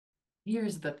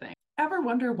Here's the thing. Ever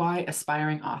wonder why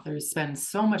aspiring authors spend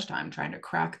so much time trying to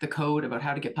crack the code about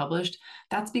how to get published?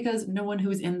 That's because no one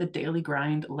who's in the daily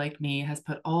grind like me has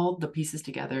put all the pieces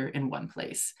together in one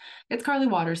place. It's Carly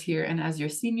Waters here, and as your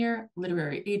senior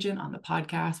literary agent on the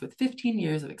podcast with 15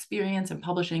 years of experience in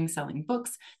publishing, selling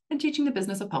books, and teaching the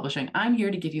business of publishing, I'm here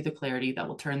to give you the clarity that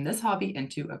will turn this hobby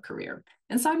into a career.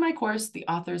 Inside my course, The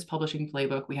Author's Publishing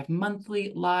Playbook, we have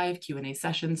monthly live Q&A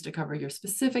sessions to cover your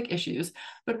specific issues,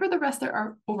 but for the rest, there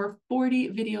are over 40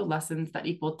 video lessons that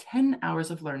equal 10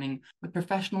 hours of learning with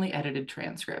professionally edited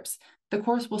transcripts. The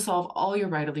course will solve all your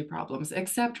writerly problems,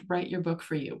 except write your book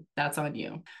for you. That's on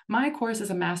you. My course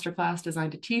is a masterclass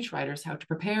designed to teach writers how to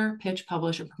prepare, pitch,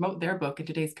 publish, and promote their book in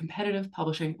today's competitive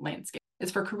publishing landscape.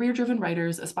 It's for career-driven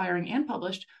writers, aspiring and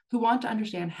published, who want to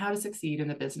understand how to succeed in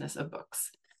the business of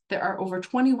books. There are over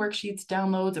 20 worksheets,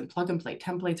 downloads, and plug-and-play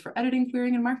templates for editing,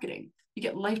 querying, and marketing. You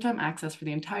get lifetime access for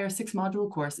the entire 6-module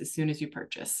course as soon as you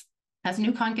purchase. As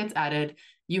new content gets added,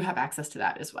 you have access to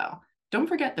that as well. Don't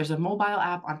forget, there's a mobile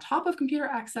app on top of computer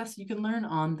access you can learn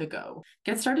on the go.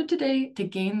 Get started today to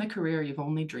gain the career you've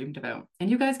only dreamed about. And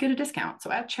you guys get a discount.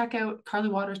 So at checkout,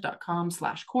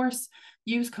 carlywaters.com/course,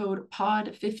 use code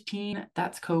POD15,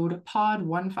 that's code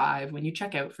POD15 when you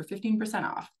check out for 15%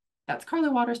 off. That's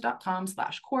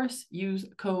carlywaters.com/course. Use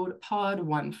code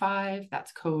POD15,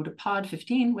 that's code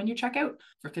POD15 when you check out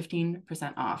for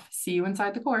 15% off. See you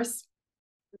inside the course.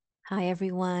 Hi,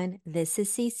 everyone. This is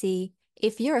Cece.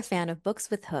 If you're a fan of books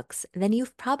with hooks, then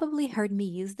you've probably heard me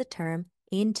use the term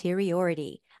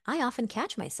interiority. I often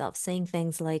catch myself saying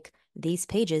things like, these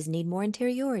pages need more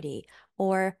interiority,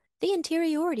 or the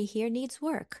interiority here needs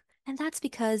work. And that's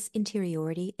because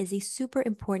interiority is a super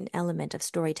important element of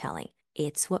storytelling.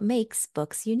 It's what makes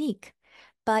books unique.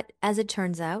 But as it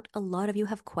turns out, a lot of you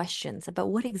have questions about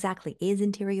what exactly is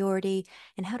interiority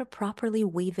and how to properly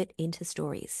weave it into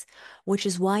stories, which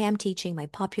is why I'm teaching my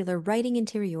popular writing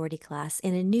interiority class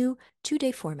in a new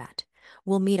 2-day format.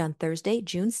 We'll meet on Thursday,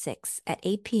 June 6th at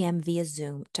 8 p.m. via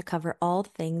Zoom to cover all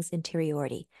things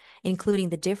interiority, including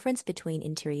the difference between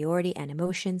interiority and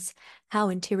emotions, how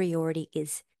interiority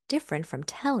is different from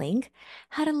telling,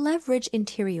 how to leverage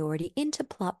interiority into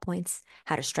plot points,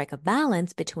 how to strike a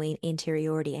balance between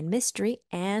interiority and mystery,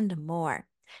 and more.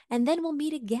 And then we'll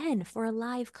meet again for a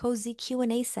live cozy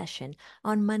Q&A session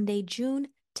on Monday, June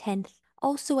 10th,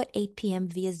 also at 8 p.m.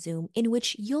 via Zoom, in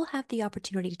which you'll have the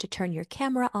opportunity to turn your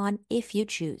camera on if you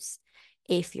choose.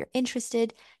 If you're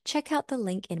interested, check out the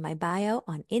link in my bio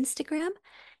on Instagram,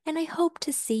 and I hope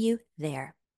to see you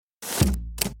there.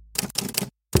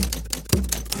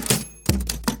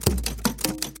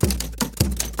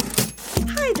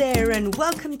 Hi there, and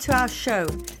welcome to our show,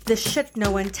 The Shit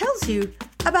No One Tells You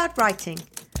About Writing.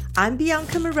 I'm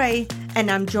Bianca Murray,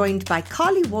 and I'm joined by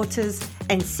Carly Waters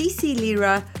and Cece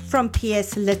Lira from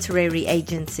PS Literary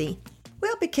Agency.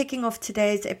 We'll be kicking off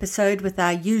today's episode with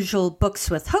our usual Books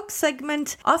with Hooks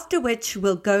segment, after which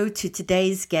we'll go to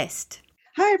today's guest.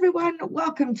 Hi everyone,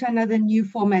 welcome to another new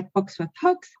format, Books with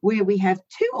Hooks, where we have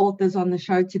 2 authors on the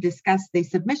show to discuss their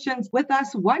submissions with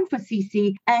us, one for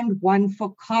Cece and one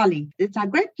for Carly. It's our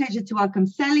great pleasure to welcome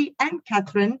Sally and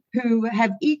Catherine, who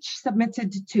have each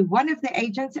submitted to one of the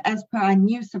agents as per our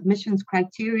new submissions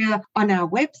criteria on our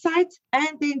website,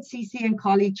 and then Cece and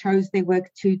Carly chose their work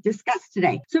to discuss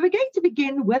today. So we're going to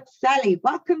begin with Sally.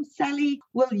 Welcome, Sally.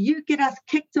 Will you get us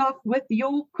kicked off with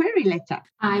your query letter?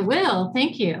 I will.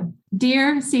 Thank you.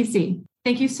 Dear Cece,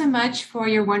 thank you so much for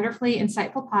your wonderfully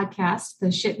insightful podcast,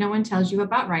 The Shit No One Tells You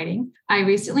About Writing. I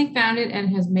recently found it and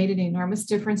has made an enormous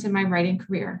difference in my writing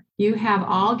career. You have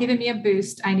all given me a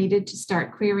boost I needed to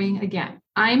start querying again.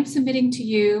 I'm submitting to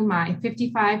you my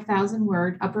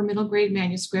 55,000-word upper middle grade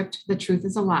manuscript, The Truth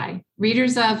is a Lie.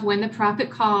 Readers of When the Prophet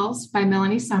Calls by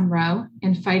Melanie Sumrow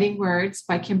and Fighting Words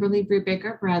by Kimberly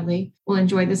Brubaker Bradley will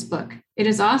enjoy this book. It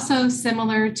is also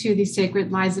similar to The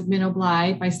Sacred Lies of Minnow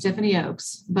Bly by Stephanie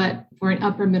Oakes, but for an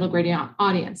upper middle grade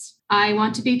audience. I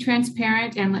want to be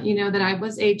transparent and let you know that I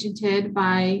was agented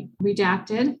by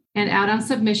Redacted and out on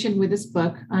submission with this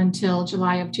book until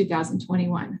July of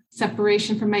 2021.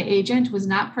 Separation from my agent was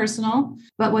not personal,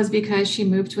 but was because she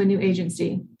moved to a new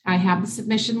agency. I have the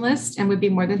submission list and would be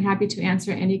more than happy to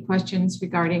answer any questions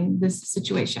regarding this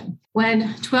situation.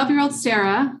 When 12-year-old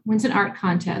Sarah wins an art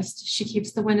contest, she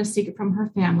keeps the win a secret from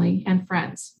her family and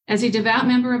friends. As a devout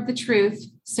member of the truth,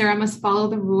 Sarah must follow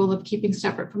the rule of keeping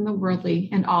separate from the worldly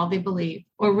and all they believe,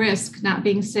 or risk not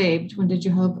being saved when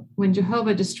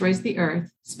Jehovah destroys the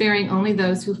earth, sparing only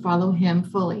those who follow him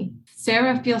fully.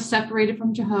 Sarah feels separated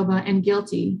from Jehovah and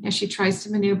guilty as she tries to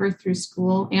maneuver through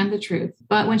school and the truth.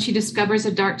 But when she discovers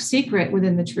a dark secret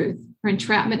within the truth, her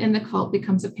entrapment in the cult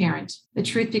becomes apparent. The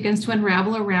truth begins to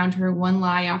unravel around her, one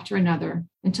lie after another,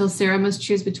 until Sarah must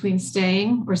choose between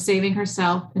staying or saving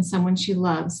herself and someone she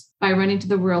loves by running to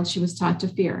the world she was taught to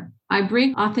fear. I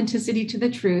bring authenticity to the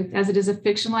truth as it is a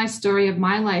fictionalized story of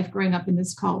my life growing up in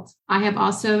this cult. I have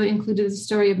also included the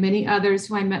story of many others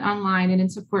who I met online and in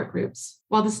support groups.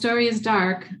 While the story is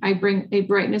dark, I bring a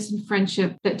brightness and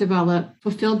friendship that develop,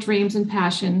 fulfilled dreams and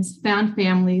passions, found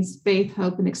families, faith,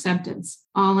 hope, and acceptance,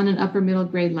 all on an upper middle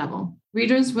grade level.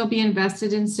 Readers will be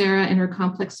invested in Sarah and her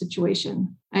complex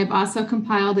situation. I have also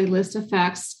compiled a list of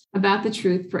facts about the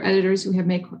truth for editors who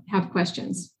have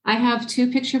questions. I have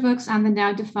 2 picture books on the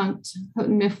now defunct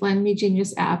Houghton Mifflin Me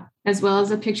Genius app, as well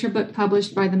as a picture book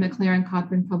published by the McLaren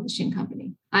Cochran Publishing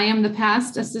Company. I am the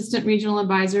past Assistant Regional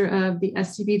Advisor of the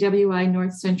SCBWI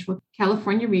North Central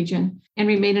California region and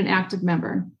remain an active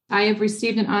member. I have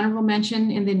received an honorable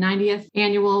mention in the 90th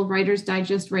Annual Writer's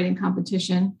Digest Writing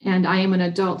Competition, and I am an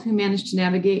adult who managed to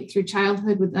navigate through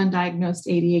childhood with undiagnosed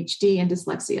ADHD and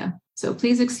dyslexia. So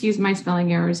please excuse my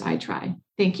spelling errors. I try.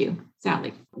 Thank you,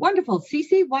 Sally. Wonderful.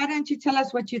 Cece, why don't you tell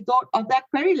us what you thought of that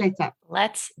query letter?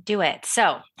 Let's do it.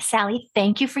 So, Sally,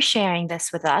 thank you for sharing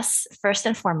this with us, first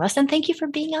and foremost, and thank you for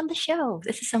being on the show.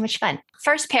 This is so much fun.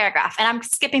 First paragraph, and I'm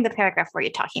skipping the paragraph where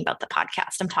you're talking about the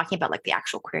podcast. I'm talking about like the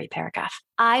actual query paragraph.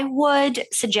 I would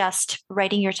suggest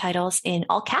writing your titles in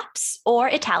all caps or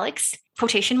italics.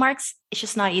 Quotation marks, it's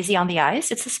just not easy on the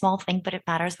eyes. It's a small thing, but it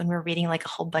matters when we're reading like a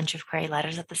whole bunch of query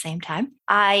letters at the same time.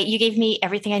 You gave me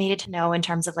everything I needed to know in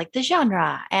terms of like the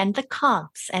genre and the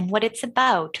comps and what it's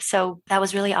about. So that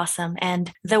was really awesome.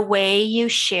 And the way you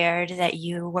shared that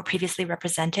you were previously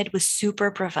represented was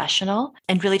super professional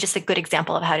and really just a good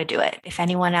example of how to do it. If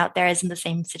anyone out there is in the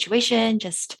same situation,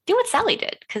 just do what Sally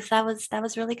did, because that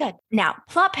was really good. Now,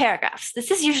 plot paragraphs. This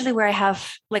is usually where I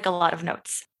have like a lot of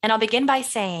notes. And I'll begin by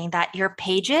saying that your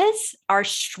pages are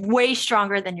way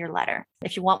stronger than your letter.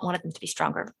 If you want one of them to be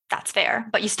stronger, that's fair,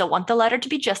 but you still want the letter to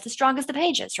be just as strong as the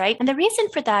pages, right? And the reason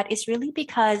for that is really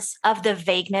because of the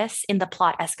vagueness in the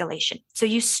plot escalation. So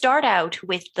you start out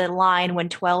with the line when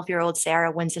 12-year-old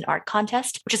Sarah wins an art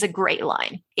contest, which is a great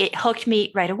line. It hooked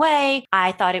me right away.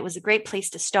 I thought it was a great place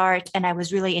to start, and I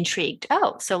was really intrigued.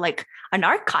 Oh, so like an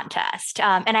art contest.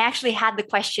 And I actually had the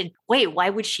question, wait, why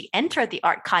would she enter the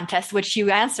art contest, which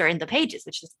you answer in the pages,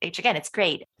 which again, it's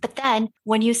great. But then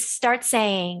when you start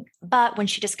saying, but when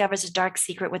she discovers a dark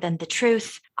secret within the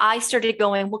truth, I started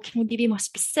going, well, can we be more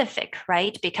specific,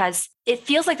 right? Because it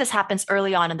feels like this happens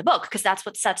early on in the book, because that's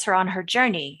what sets her on her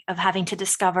journey of having to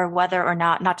discover whether or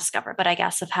not discover, but I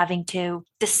guess of having to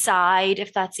decide,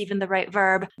 if that's even the right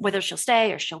verb, whether she'll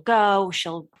stay or she'll go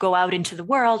out into the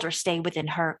world or stay within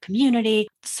her community.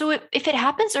 So if it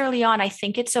happens early on, I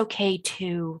think it's okay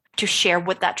to share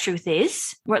what that truth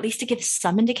is, or at least to give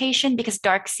some indication, because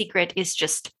dark secret is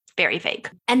just very vague.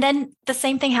 And then the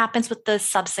same thing happens with the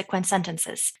subsequent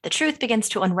sentences. The truth begins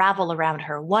to unravel around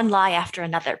her, one lie after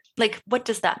another. Like, what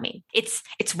does that mean? It's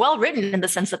well written in the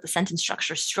sense that the sentence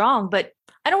structure is strong, but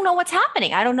I don't know what's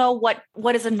happening. I don't know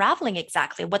what is unraveling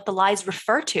exactly, what the lies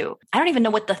refer to. I don't even know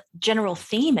what the general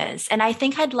theme is. And I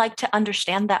think I'd like to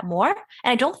understand that more.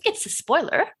 And I don't think it's a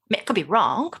spoiler. It could be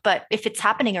wrong, but if it's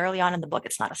happening early on in the book,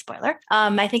 it's not a spoiler.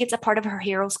 I think it's a part of her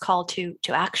hero's call to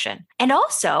action. And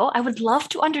also, I would love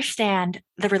to understand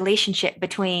the relationship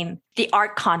between the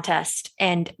art contest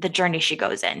and the journey she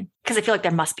goes in, because I feel like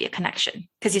there must be a connection,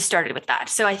 because you started with that.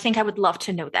 So I think I would love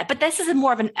to know that. But this is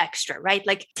more of an extra, right?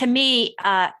 Like, to me,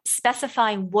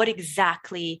 specifying what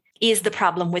exactly is the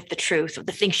problem with the truth, or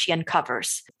the thing she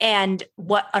uncovers, and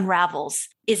what unravels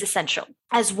is essential.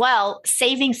 As well,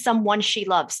 saving someone she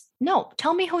loves. No,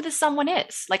 tell me who this someone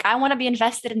is. Like, I want to be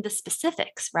invested in the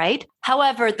specifics, right?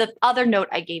 However, the other note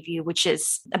I gave you, which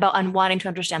is about wanting to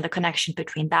understand the connection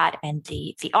between that and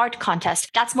the art contest,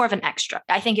 that's more of an extra.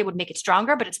 I think it would make it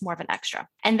stronger, but it's more of an extra.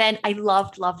 And then I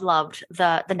loved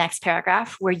the next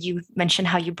paragraph where you mention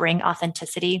how you bring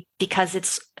authenticity, because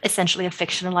it's essentially a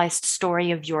fictionalized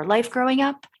story of your life growing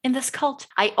up in this cult.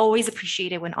 I always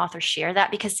appreciate it when authors share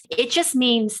that, because it just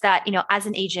means that, as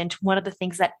an agent, one of the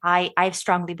things that I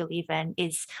strongly believe in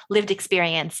is lived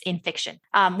experience in fiction,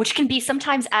 which can be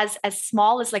sometimes as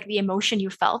small as like the emotion you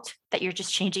felt that you're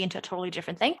just changing into a totally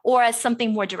different thing, or as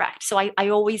something more direct. So I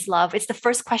always love, it's the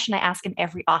first question I ask in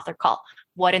every author call.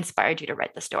 what inspired you to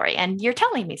write the story. And you're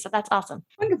telling me, so that's awesome.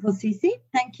 Wonderful, Cece.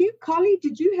 Thank you. Carly,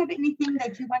 did you have anything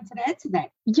that you wanted to add to that?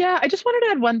 Yeah, I just wanted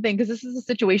to add one thing, because this is a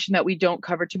situation that we don't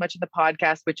cover too much in the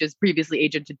podcast, which is previously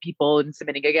agented people and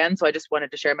submitting again. So I just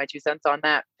wanted to share my 2 cents on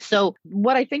that. So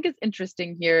what I think is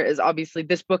interesting here is obviously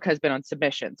this book has been on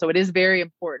submission. So it is very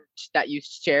important that you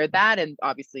share that. And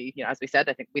obviously, as we said,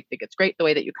 we think it's great the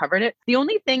way that you covered it. The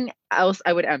only thing else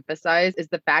I would emphasize is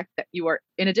the fact that you are,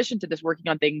 in addition to this, working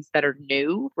on things that are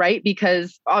new, right?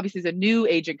 Because obviously as a new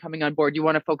agent coming on board, you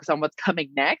want to focus on what's coming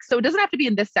next. So it doesn't have to be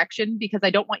in this section, because I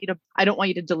don't want you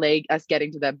to delay us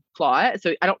getting to the plot.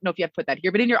 So I don't know if you have put that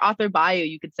here, but in your author bio,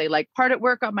 you could say like hard at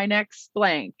work on my next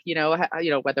blank,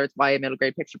 whether it's why a middle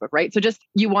grade picture book, right? So just,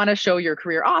 you want to show your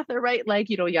career author, right? Like,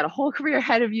 you got a whole career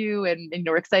ahead of you and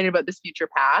you're excited about this future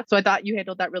path. So I thought you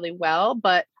handled that really well,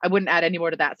 but I wouldn't add any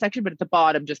more to that section, but at the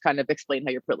bottom, just kind of explain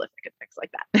how you're prolific and things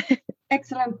like that.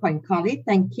 Excellent point, Carly.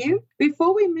 Thank you.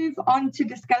 Before we move on to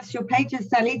discuss your pages,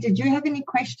 Sally, did you have any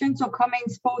questions or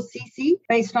comments for Cece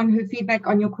based on her feedback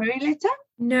on your query letter?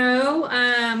 No,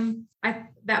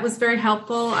 that was very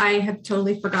helpful. I have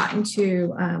totally forgotten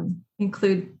to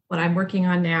include what I'm working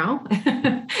on now.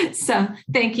 So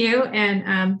thank you.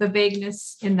 And the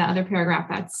vagueness in the other paragraph,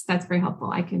 that's very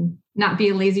helpful. I can not be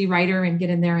a lazy writer and get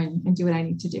in there and do what I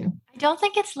need to do. I don't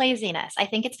think it's laziness. I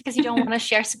think it's because you don't want to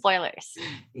share spoilers.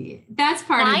 That's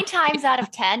part 9 times out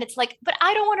of 10, it's like, but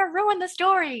I don't want to ruin the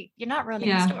story. You're not ruining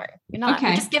the story. You're not. Okay.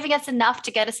 You're just giving us enough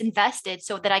to get us invested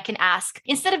so that I can ask,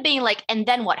 instead of being like, and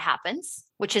then what happens?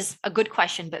 Which is a good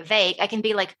question, but vague. I can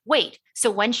be like, wait, so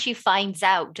when she finds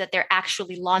out that they're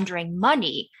actually laundering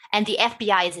money and the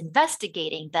FBI is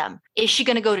investigating them, is she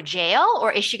going to go to jail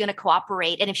or is she going to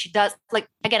cooperate? And if she does, like,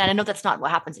 again, I know that's not what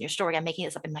happens in your story. I'm making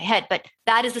this up in my head, but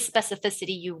that is the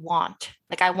specificity you want.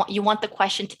 Like, you want the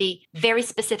question to be very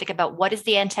specific about what is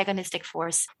the antagonistic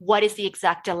force, what is the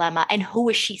exact dilemma, and who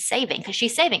is she saving? Because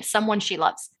she's saving someone she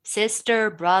loves. Sister,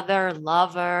 brother,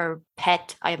 lover,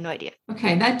 pet. I have no idea.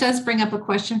 Okay, that does bring up a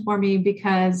question for me,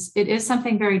 because it is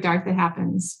something very dark that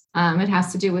happens. It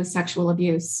has to do with sexual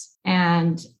abuse.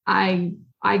 And I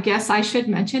guess I should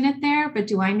mention it there, but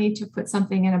do I need to put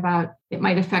something in about it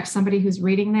might affect somebody who's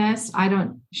reading this?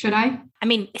 Should I? I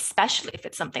mean, especially if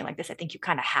it's something like this, I think you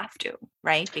kind of have to,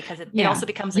 right? Because it also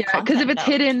becomes a content because if it's note.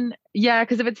 hidden,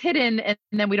 because if it's hidden and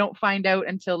then we don't find out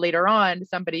until later on,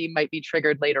 somebody might be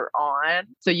triggered later on.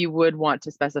 So you would want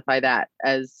to specify that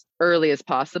as early as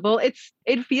possible.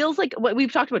 It feels like what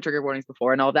we've talked about trigger warnings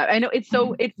before and all that. I know it's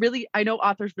so I know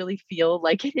authors really feel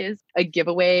like it is a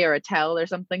giveaway or a tell or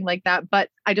something like that. But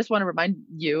I just want to remind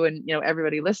you and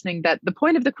everybody listening that the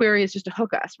point of the query is just to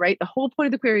hook us, right? The whole point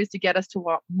of the query is to get us to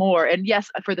want more. And yes,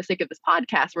 for the sake of this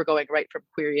podcast, we're going right from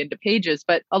query into pages.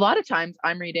 But a lot of times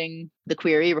I'm reading the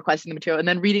query, requesting the material, and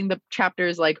then reading the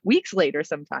chapters like weeks later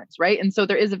sometimes, right? And so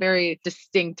there is a very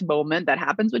distinct moment that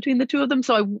happens between the two of them.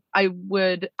 So I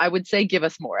would say give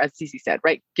us more, as Cece said,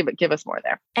 right? Give us more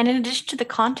there. And in addition to the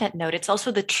content note, it's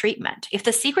also the treatment. If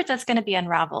the secret that's going to be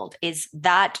unraveled is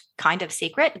that kind of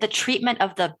secret, the treatment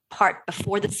of the part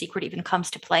before the secret even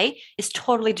comes to play is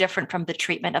totally different from the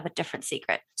treatment of a different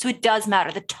secret. So it does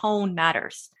matter. The tone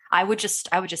matters. I would just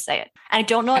say it. And I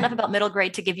don't know enough about middle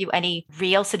grade to give you any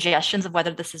real suggestions of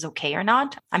whether this is okay or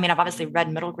not. I mean, I've obviously read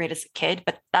middle grade as a kid,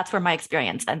 but that's where my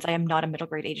experience ends. I am not a middle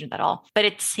grade agent at all, but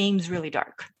it seems really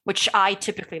dark, which I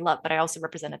typically love, but I also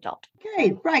represent adult.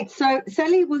 Okay, right. So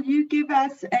Sally, will you give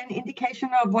us an indication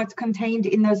of what's contained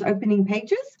in those opening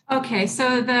pages? Okay,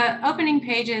 so the opening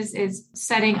pages is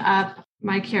setting up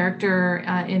my character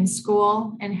in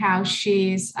school and how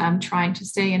she's trying to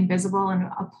stay invisible and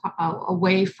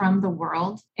away from the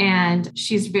world. And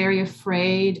she's very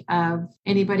afraid of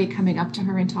anybody coming up to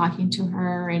her and talking to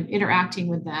her and interacting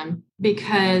with them,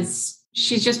 because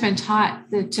she's just been taught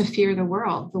to fear the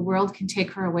world. The world can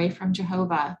take her away from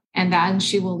Jehovah, and then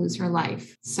she will lose her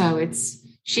life. So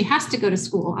she has to go to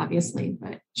school, obviously,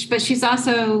 but she's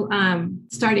also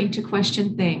starting to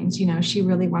question things. She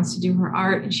really wants to do her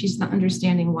art, and she's not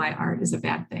understanding why art is a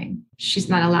bad thing. She's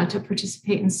not allowed to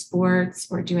participate in sports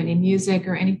or do any music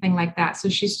or anything like that. So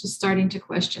she's just starting to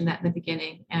question that in the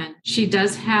beginning. And she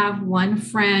does have one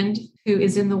friend who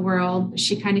is in the world.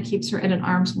 She kind of keeps her at an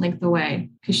arm's length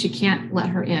away because she can't let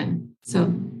her in.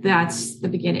 So that's the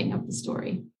beginning of the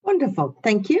story. Wonderful.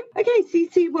 Thank you. Okay,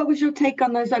 Cece, what was your take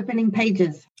on those opening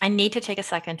pages? I need to take a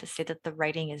second to say that the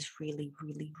writing is really,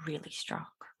 really, really strong.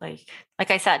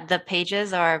 Like I said, the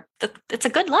pages are, it's a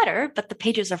good letter, but the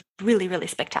pages are really, really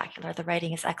spectacular. The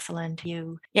writing is excellent.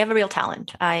 You have a real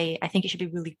talent. I think you should be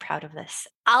really proud of this.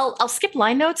 I'll skip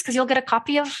line notes because you'll get a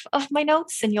copy of my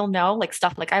notes and you'll know like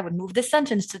stuff like I would move this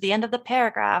sentence to the end of the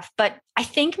paragraph. But I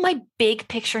think my big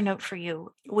picture note for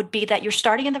you would be that you're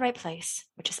starting in the right place,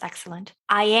 which is excellent.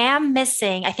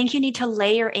 I think you need to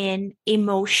layer in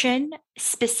emotion,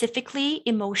 specifically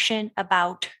emotion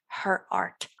about her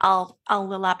art. I'll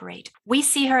elaborate. We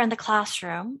see her in the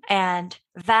classroom and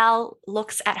Val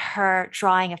looks at her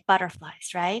drawing of butterflies,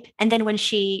 right? And then when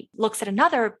she looks at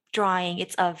another drawing,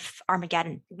 it's of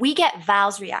Armageddon. We get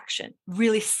Val's reaction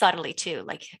really subtly too,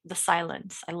 like the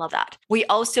silence. I love that. We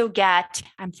also get,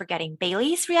 I'm forgetting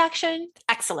Bailey's reaction.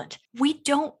 Excellent. We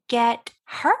don't get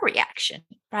her reaction,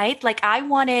 right? Like I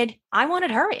wanted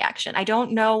her reaction. I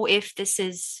don't know if this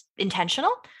is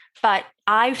intentional, but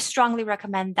I strongly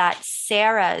recommend that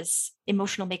Sarah's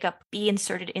emotional makeup be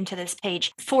inserted into this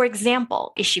page. For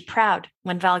example, is she proud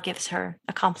when Val gives her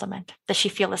a compliment? Does she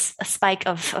feel a spike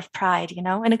of pride, in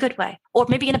a good way? Or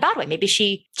maybe in a bad way. Maybe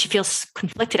she feels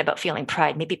conflicted about feeling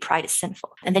pride. Maybe pride is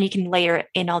sinful. And then you can layer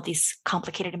in all these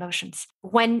complicated emotions.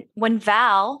 When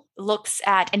Val looks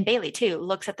at, and Bailey too,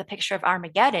 looks at the picture of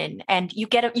Armageddon, and you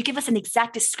give us an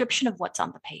exact description of what's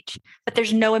on the page, but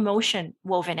there's no emotion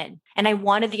woven in. And I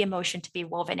wanted the emotion to be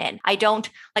woven in. I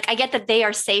get that they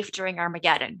are safe during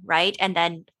Armageddon, right? And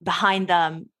then behind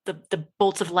them, the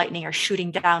bolts of lightning are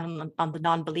shooting down on the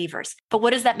non-believers. But what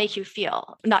does that make you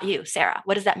feel? Not you, Sarah.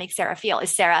 What does that make Sarah feel?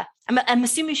 Is Sarah, I'm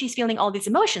assuming she's feeling all these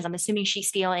emotions. I'm assuming she's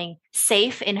feeling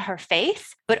safe in her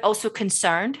faith, but also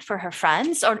concerned for her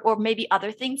friends or maybe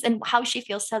other things. And how she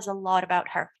feels says a lot about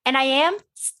her. And I am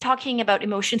talking about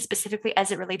emotions specifically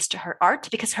as it relates to her art,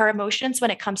 because her emotions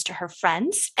when it comes to her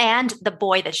friends and the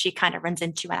boy that she kind of runs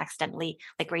into and accidentally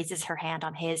like raises her hand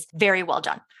on his, very well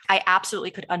done. I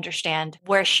absolutely could understand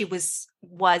where she was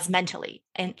mentally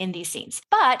in these scenes.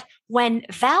 But when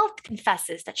Val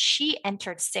confesses that she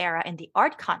entered Sarah in the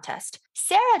art contest,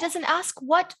 Sarah doesn't ask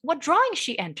what drawing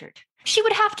she entered. She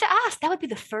would have to ask. That would be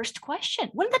the first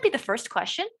question. Wouldn't that be the first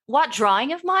question? What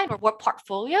drawing of mine or what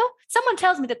portfolio? Someone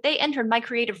tells me that they entered my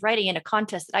creative writing in a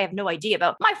contest that I have no idea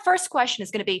about. My first question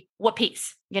is going to be, what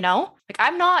piece?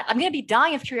 I'm going to be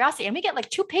dying of curiosity. And we get like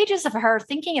 2 pages of her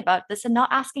thinking about this and not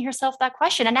asking herself that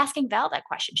question and asking Val that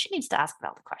question. She needs to ask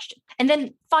Val the question. And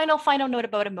then final note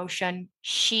about emotion.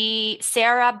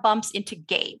 Sarah bumps into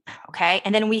Gabe. Okay.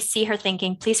 And then we see her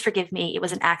thinking, please forgive me. It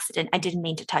was an accident. I didn't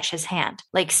mean to touch his hand,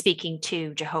 like speaking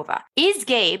to Jehovah. Is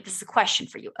Gabe, this is a question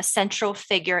for you, a central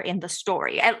figure in the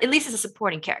story, at least as a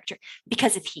supporting character?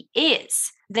 Because if he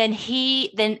is, then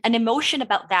an emotion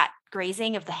about that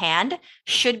grazing of the hand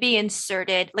should be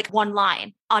inserted like one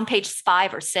line on page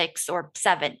 5 or 6 or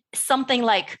 7, something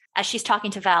like, as she's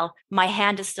talking to Val, my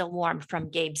hand is still warm from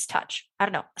Gabe's touch. I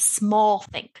don't know, a small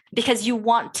thing, because you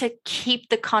want to keep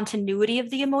the continuity of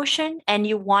the emotion and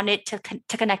you want it to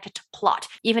connect it to plot,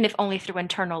 even if only through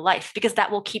internal life, because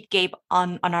that will keep Gabe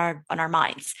on our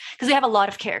minds. Because we have a lot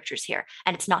of characters here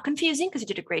and it's not confusing because you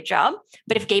did a great job.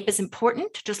 But if Gabe is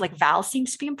important, just like Val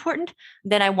seems to be important,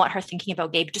 then I want her thinking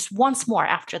about Gabe just once more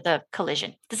after the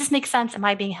collision. Does this make sense? Am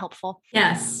I being helpful?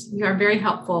 Yes, you are very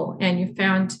helpful. And you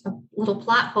found a little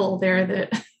plot hole there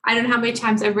that I don't know how many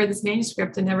times I've read this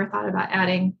manuscript and never thought about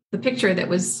adding the picture that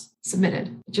was submitted.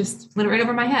 It just went right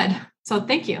over my head. So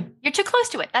thank you. You're too close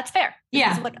to it. That's fair. Yeah.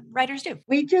 This is what writers do.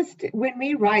 When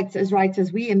we write as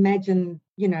writers, we imagine,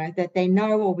 that they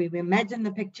know, or we imagine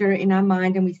the picture in our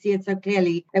mind and we see it so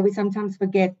clearly that we sometimes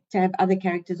forget to have other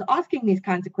characters asking these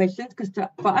kinds of questions, because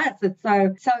for us,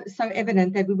 it's so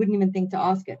evident that we wouldn't even think to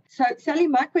ask it. So Sally,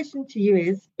 my question to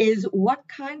you is what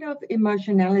kind of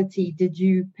emotionality did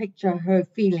you picture her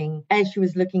feeling as she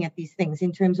was looking at these things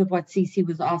in terms of what Cece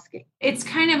was asking? It's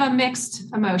kind of a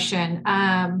mixed emotion.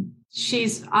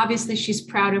 She's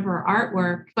proud of her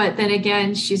artwork, but then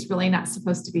again, she's really not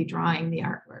supposed to be drawing the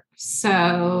artwork.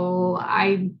 So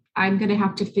I'm going to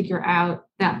have to figure out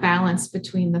that balance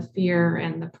between the fear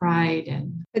and the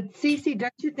pride. But Cece,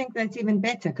 don't you think that's even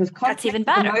better? Because that's even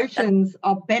better. Emotions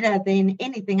are better than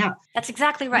anything else. That's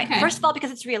exactly right. Okay. First of all,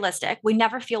 because it's realistic. We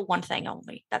never feel one thing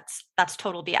only. That's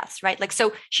total BS, right? Like,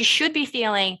 so she should be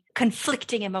feeling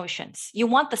conflicting emotions. You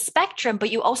want the spectrum,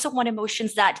 but you also want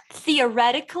emotions that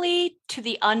theoretically to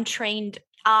the untrained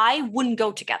eye wouldn't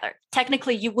go together.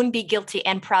 technically you wouldn't be guilty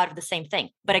and proud of the same thing.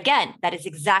 But again, that is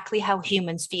exactly how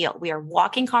humans feel. We are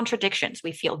walking contradictions.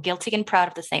 We feel guilty and proud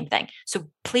of the same thing. So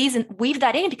please weave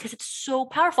that in because it's so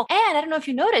powerful. And I don't know if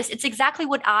you noticed, it's exactly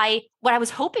what I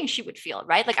was hoping she would feel,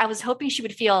 right? Like I was hoping she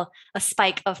would feel a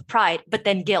spike of pride, but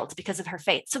then guilt because of her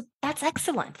faith. So that's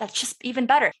excellent. That's just even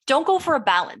better. Don't go for a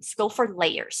balance, go for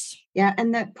layers. Yeah,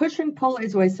 and that push and pull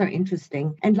is always so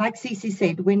interesting. And like Cece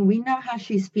said, when we know how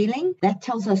she's feeling, that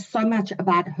tells us so much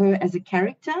about her as a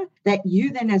character that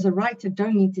you then as a writer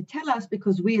don't need to tell us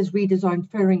because we as readers are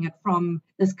inferring it from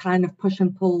this kind of push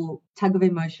and pull tug of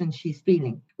emotion she's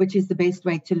feeling, which is the best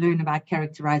way to learn about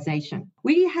characterization.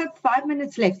 We have 5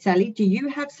 minutes left, Sally. Do you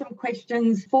have some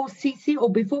questions for Cece?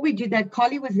 Or before we do that,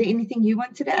 Carly, was there anything you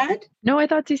wanted to add? No, I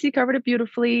thought Cece covered it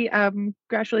beautifully.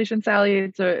 Congratulations,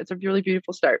 Sally. It's a really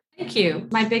beautiful start. Thank you.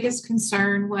 My biggest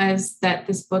concern was that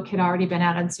this book had already been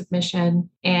out on submission.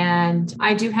 And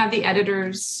I do have the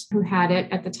editors who had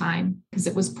it at the time because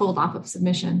it was pulled off of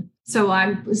submission. So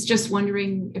I was just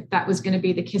wondering if that was going to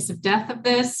be the kiss of death of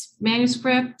this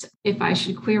manuscript, if I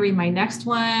should query my next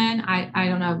one. I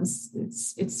don't know.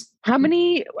 It's how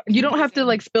many, you don't have to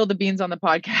like spill the beans on the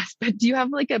podcast, but do you have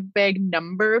like a big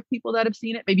number of people that have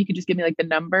seen it? Maybe you could just give me like the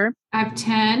number. I have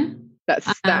 10.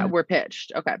 That were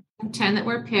pitched. Okay. 10 that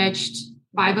were pitched.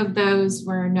 5 of those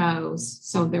were no's.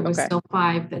 So there was still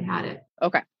 5 that had it.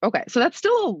 Okay. So there's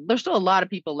still a lot of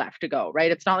people left to go, right?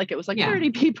 It's not like it was like 30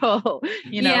 people,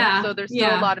 so there's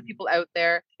still a lot of people out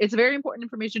there. It's very important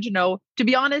information to know. To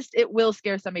be honest, it will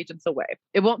scare some agents away.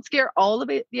 It won't scare all of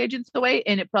the agents away,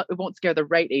 and it won't scare the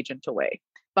right agent away.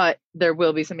 But there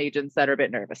will be some agents that are a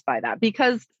bit nervous by that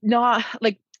because not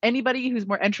like anybody who's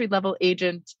more entry-level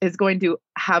agent is going to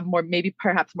have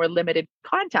perhaps more limited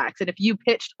contacts. And if you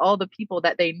pitched all the people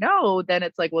that they know, then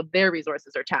it's like, well, their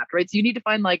resources are tapped, right? So you need to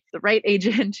find like the right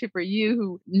agent for you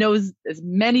who knows as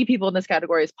many people in this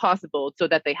category as possible so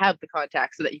that they have the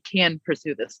contacts so that you can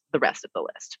pursue the rest of the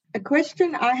list. A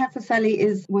question I have for Sally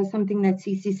was something that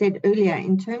Cece said earlier.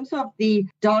 In terms of the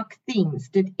dark themes,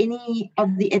 did any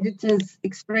of the editors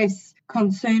express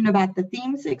concern about the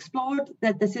themes explored,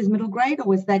 that this is middle grade, or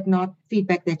was that not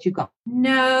feedback that you got?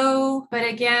 No, but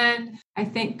again, I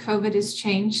think COVID has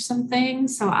changed some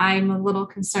things. So I'm a little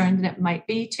concerned that it might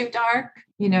be too dark.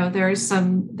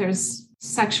 There's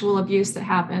sexual abuse that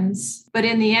happens. But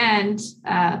in the end,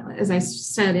 as I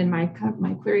said in my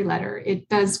query letter, it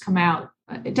does come out.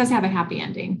 It does have a happy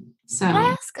ending. So can I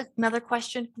ask another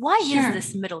question? Why is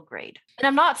this middle grade? And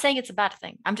I'm not saying it's a bad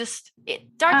thing. I'm just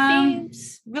dark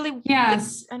themes really.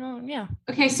 Yes. Yeah.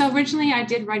 Okay. So originally I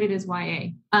did write it as YA.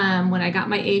 When I got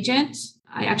my agent,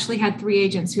 I actually had 3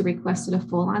 agents who requested a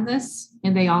full on this,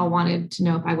 and they all wanted to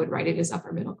know if I would write it as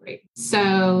upper middle grade.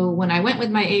 So when I went with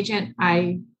my agent,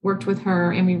 I worked with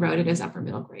her and we wrote it as upper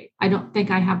middle grade. I don't think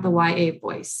I have the YA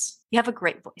voice. You have a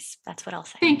great voice. That's what I'll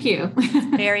say. Thank you.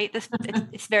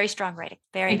 It's very strong writing.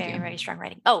 Very strong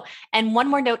writing. Oh, and one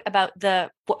more note about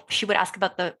what she would ask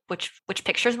about which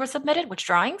pictures were submitted, which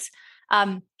drawings.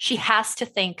 She has to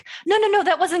think, no,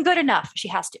 that wasn't good enough. She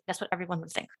has to. That's what everyone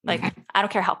would think. Like, okay. I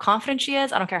don't care how confident she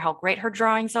is. I don't care how great her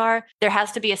drawings are. There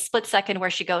has to be a split second where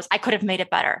she goes, I could have made it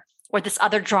better. Or this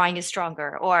other drawing is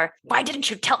stronger. Or why didn't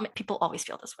you tell me? People always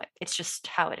feel this way. It's just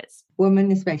how it is.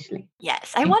 Women especially.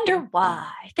 Yes. I wonder why.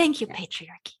 Thank you,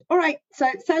 patriarchy. All right. So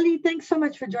Sally, thanks so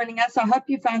much for joining us. I hope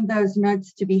you found those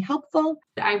notes to be helpful.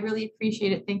 I really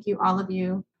appreciate it. Thank you, all of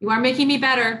you. You are making me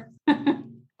better.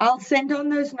 I'll send on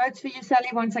those notes for you, Sally,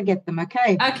 once I get them.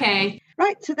 Okay. Okay.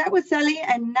 Right. So that was Sally.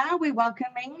 And now we're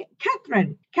welcoming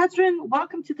Catherine. Catherine,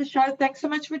 welcome to the show. Thanks so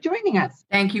much for joining us.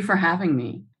 Thank you for having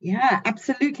me. Yeah,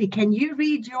 absolutely. Can you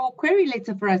read your query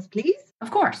letter for us, please?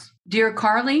 Of course. Dear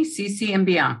Carly, Cece, and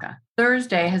Bianca,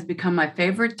 Thursday has become my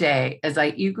favorite day as I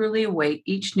eagerly await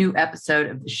each new episode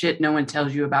of the shit no one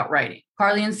tells you about writing.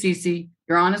 Carly and Cece,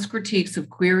 your honest critiques of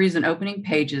queries and opening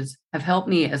pages have helped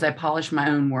me as I polish my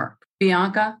own work.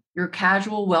 Bianca, your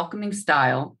casual, welcoming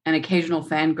style and occasional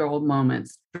fangirl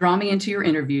moments draw me into your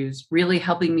interviews, really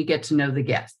helping me get to know the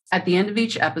guests. At the end of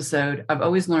each episode, I've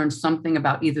always learned something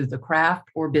about either the craft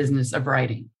or business of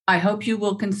writing. I hope you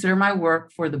will consider my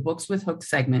work for the Books with Hooks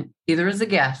segment, either as a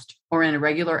guest or in a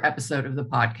regular episode of the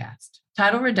podcast.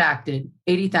 Title redacted,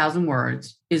 80,000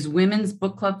 words, is women's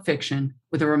book club fiction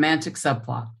with a romantic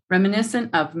subplot.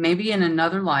 Reminiscent of Maybe in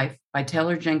Another Life by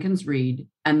Taylor Jenkins Reid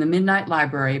and The Midnight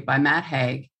Library by Matt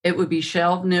Haig, it would be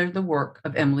shelved near the work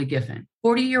of Emily Giffin.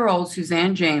 40-year-old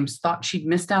Suzanne James thought she'd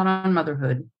missed out on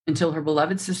motherhood until her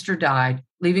beloved sister died,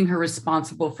 leaving her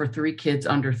responsible for 3 kids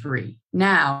under 3.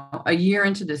 Now, a year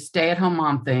into this stay-at-home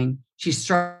mom thing, she's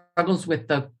struggling struggles with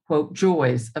the, quote,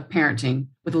 joys of parenting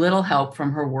with little help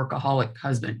from her workaholic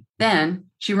husband. Then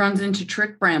she runs into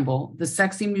Trick Bramble, the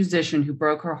sexy musician who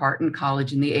broke her heart in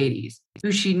college in the 80s,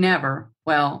 who she never,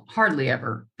 well, hardly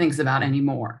ever, thinks about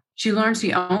anymore. She learns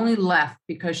he only left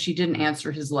because she didn't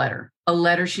answer his letter, a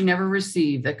letter she never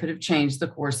received that could have changed the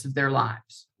course of their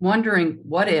lives. Wondering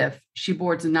what if she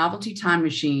boards a novelty time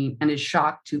machine and is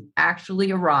shocked to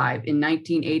actually arrive in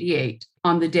 1988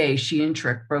 on the day she and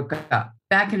Trick broke up.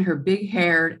 Back in her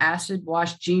big-haired,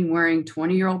 acid-washed, jean-wearing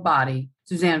 20-year-old body,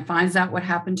 Suzanne finds out what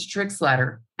happened to Trick's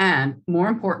letter and, more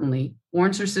importantly,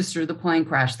 warns her sister of the plane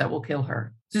crash that will kill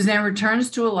her. Suzanne returns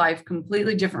to a life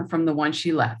completely different from the one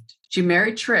she left. She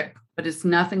married Trick, but it's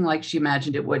nothing like she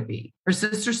imagined it would be. Her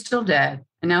sister's still dead,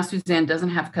 and now Suzanne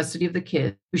doesn't have custody of the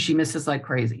kid, who she misses like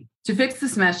crazy. To fix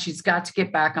this mess, she's got to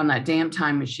get back on that damn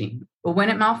time machine. But when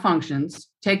it malfunctions,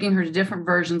 taking her to different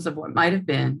versions of what might have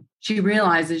been, she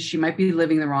realizes she might be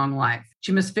living the wrong life.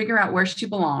 She must figure out where she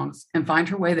belongs and find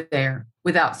her way there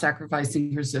without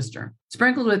sacrificing her sister.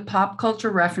 Sprinkled with pop culture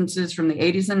references from the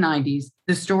 80s and 90s,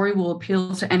 the story will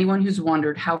appeal to anyone who's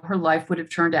wondered how her life would have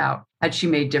turned out had she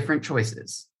made different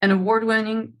choices. An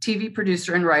award-winning TV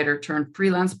producer and writer turned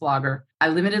freelance blogger, I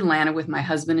live in Atlanta with my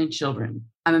husband and children.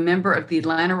 I'm a member of the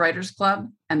Atlanta Writers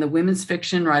Club and the Women's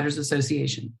Fiction Writers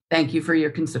Association. Thank you for your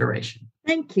consideration.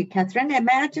 Thank you, Catherine. And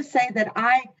may I just say that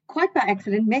I, quite by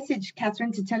accident, messaged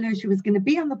Catherine to tell her she was going to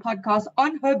be on the podcast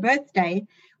on her birthday,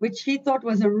 which she thought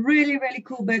was a really, really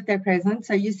cool birthday present.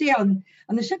 So you see on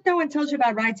the Shit No One Tells You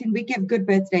About Writing, we give good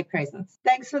birthday presents.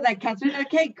 Thanks for that, Catherine.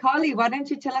 Okay, Carly, why don't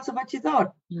you tell us what you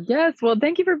thought? Yes, well,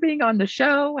 thank you for being on the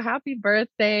show. Happy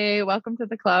birthday. Welcome to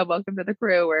the club. Welcome to the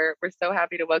crew. We're so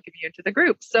happy to welcome you into the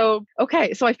group. So,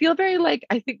 okay, so I feel very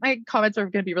I think my comments are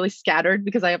going to be really scattered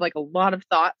because I have a lot of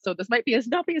thoughts. So this might be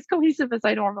not be as cohesive as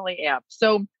I normally am.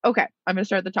 So, okay, I'm going to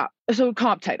start at the top. So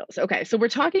comp titles. Okay, so we're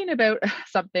talking about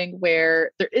something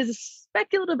where there is a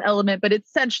speculative element, but it's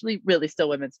essentially really still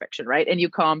women's fiction, right? And you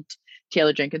comped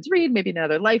Taylor Jenkins Reid, Maybe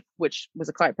Another Life, which was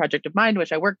a client project of mine,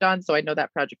 which I worked on. So I know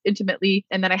that project intimately.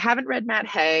 And then I haven't read Matt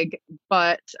Haig,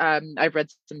 but I've read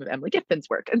some of Emily Giffen's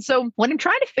work. And so what I'm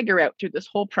trying to figure out through this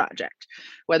whole project,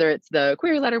 whether it's the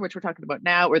query letter, which we're talking about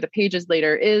now, or the pages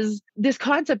later, is this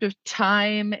concept of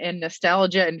time and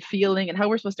nostalgia and feeling and how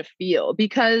we're supposed to feel.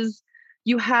 Because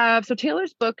you have, so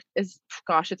Taylor's book is,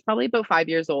 it's probably about 5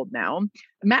 years old now.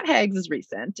 Matt Haig's is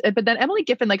recent, but then Emily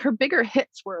Giffen, her bigger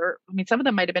hits were, some of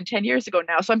them might have been 10 years ago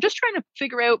now. So I'm just trying to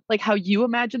figure out how you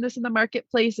imagine this in the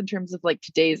marketplace in terms of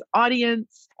today's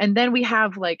audience. And then we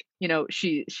have we're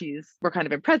kind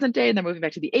of in present day and then moving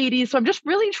back to the 80s. So I'm just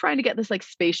really trying to get this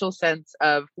spatial sense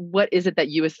of what is it that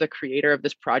you as the creator of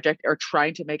this project are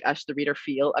trying to make us, the reader,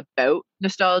 feel about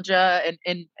nostalgia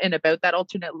and about that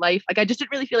alternate life. I just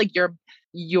didn't really feel like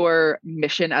your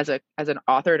mission as an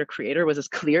author and a creator was as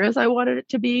clear as I wanted it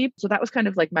to be. So that was kind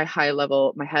of my high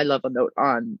level note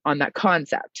on that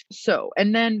concept. So,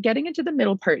 and then getting into the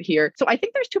middle part here. So I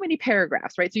think there's too many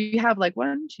paragraphs, right? So you have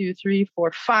 1, 2, 3,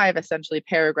 4, 5 essentially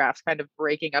paragraphs kind of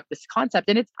breaking up this concept.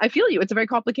 And I feel it's a very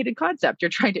complicated concept. You're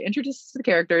trying to introduce us to the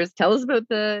characters, tell us about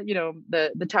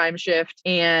the time shift,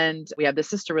 and we have the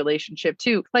sister relationship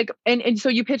too. And so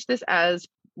you pitch this as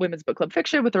women's book club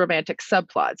fiction with a romantic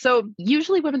subplot. So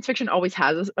usually women's fiction always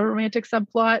has a romantic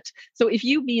subplot. So if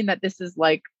you mean that this is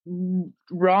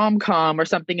rom-com or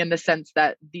something in the sense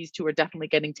that these two are definitely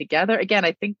getting together, again,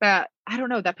 I think that, I don't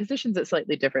know, that positions it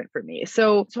slightly different for me.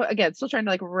 So again, still trying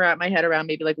to wrap my head around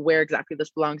maybe where exactly this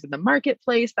belongs in the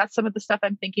marketplace. That's some of the stuff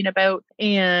I'm thinking about.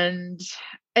 And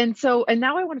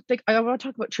now I want to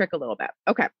talk about Trick a little bit.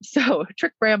 Okay. So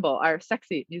Trick Bramble, our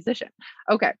sexy musician.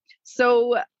 Okay.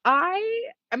 So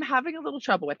I'm having a little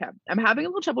trouble with him. I'm having a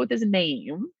little trouble with his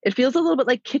name. It feels a little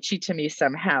bit kitschy to me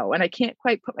somehow. And I can't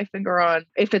quite put my finger on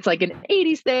if it's an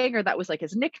 80s thing or that was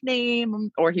his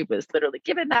nickname or he was literally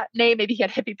given that name. Maybe he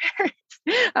had hippie parents.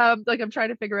 I'm trying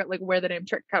to figure out where the name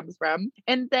Trick comes from.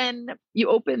 And then you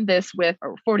open this with a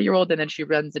 40-year-old and then she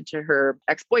runs into her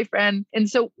ex-boyfriend. And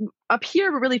so up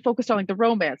here, we're really focused on the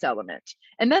romance element.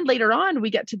 And then later on, we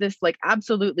get to this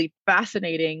absolutely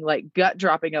fascinating, gut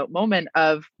dropping out moment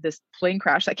of this plane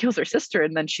crash that kills her sister.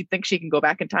 And then she thinks she can go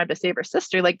back in time to save her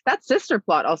sister. That sister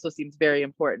plot also seems very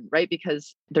important, right?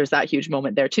 Because there's that huge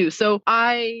moment there too. So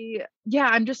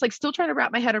I'm just still trying to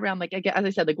wrap my head around, as I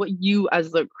said, what you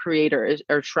as the creator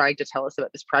are trying to tell us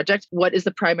about this project. What is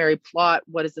the primary plot?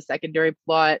 What is the secondary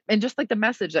plot? And just the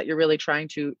message that you're really trying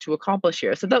to accomplish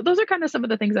here. So those are kind of some of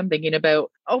the things I'm thinking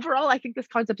about. Overall, I think this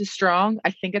concept is strong.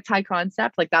 I think it's high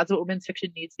concept. That's what women's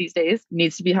fiction needs these days. It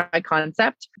needs to be high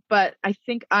concept. But I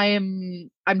think I am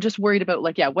I'm just worried about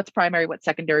like, yeah, what's primary, what's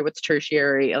secondary, what's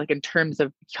tertiary, like in terms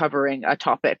of covering a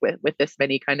topic with this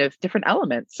many kind of different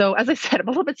elements. So as I said, I'm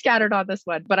a little bit scattered on this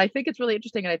one, but I think it's really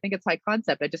interesting. And I think it's high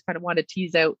concept. I just kind of want to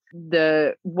tease out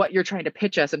what you're trying to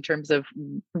pitch us in terms of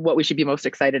what we should be most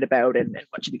excited about and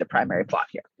what should be the primary plot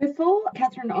here. Before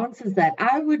Catherine answers that,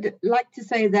 I would like to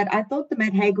say that I thought the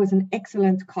Matt Haig was an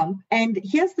excellent comp. And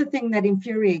here's the thing that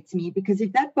infuriates me, because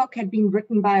if that book had been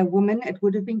written by a woman, it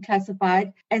would have been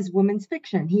classified as women's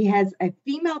fiction. He has a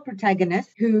female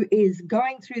protagonist who is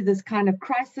going through this kind of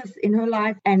crisis in her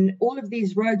life and all of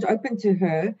these roads open to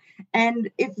her.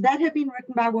 And if that had been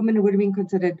written by a woman, it would have been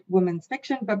considered women's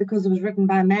fiction. But because it was written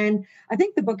by a man, I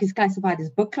think the book is classified as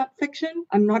book club fiction.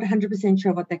 I'm not 100%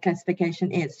 sure what that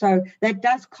classification is. So that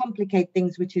does complicate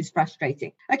things, which is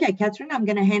frustrating. Okay, Catherine, I'm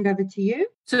going to hand over to you.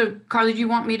 So, Carly, do you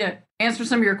want me to answer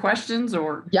some of your questions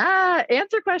or? Yeah,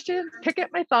 answer questions, pick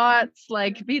at my thoughts,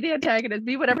 like be the antagonist,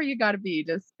 be whatever you got to be.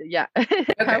 Just, yeah, okay.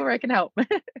 However I can help.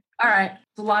 All right.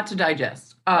 It's a lot to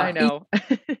digest. I know.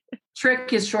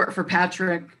 Trick is short for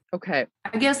Patrick. Okay.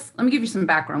 I guess let me give you some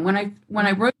background. When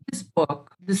I wrote this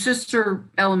book, the sister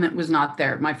element was not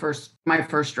there. My first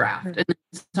draft, and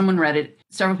someone read it.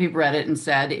 Several people read it and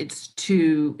said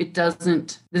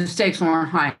the stakes weren't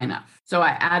high enough. So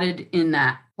I added in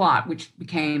that plot, which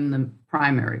became the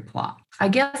primary plot. I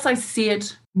guess I see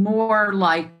it more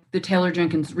like the Taylor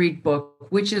Jenkins Reid book,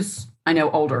 which is, I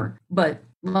know, older, but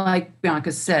like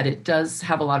Bianca said, it does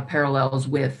have a lot of parallels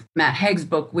with Matt Haig's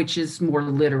book, which is more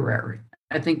literary.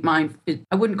 I think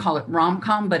I wouldn't call it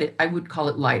rom-com, but I would call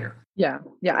it lighter. Yeah.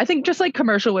 Yeah. I think just like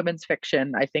commercial women's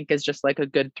fiction, I think is just like a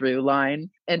good through line.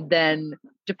 And then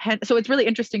so it's really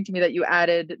interesting to me that you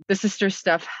added the sister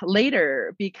stuff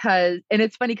later and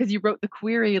it's funny because you wrote the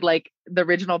query like the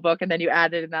original book and then you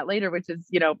added in that later, which is,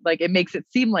 like it makes it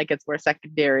seem like it's more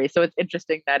secondary. So it's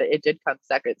interesting that it did come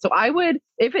second. So I would,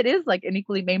 if it is like an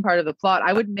equally main part of the plot,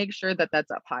 I would make sure that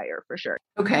that's up higher for sure.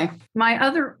 Okay. My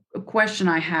other question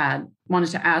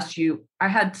wanted to ask you, I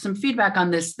had some feedback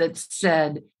on this that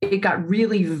said it got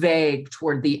really vague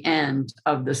toward the end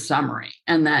of the summary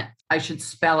and that I should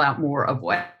spell out more of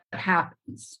what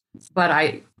happens. But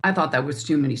I thought that was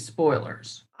too many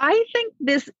spoilers. I think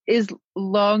this is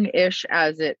long-ish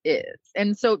as it is.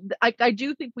 And so I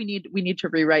do think we need to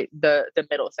rewrite the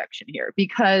middle section here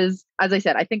because, as I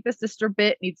said, I think the sister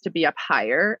bit needs to be up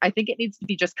higher. I think it needs to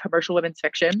be just commercial women's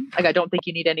fiction. Like, I don't think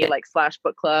you need any like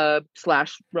 /book club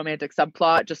 /romantic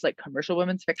subplot, just like commercial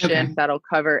women's fiction. Okay. That'll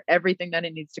cover everything that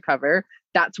it needs to cover.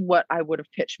 That's what I would have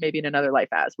pitched maybe in Another Life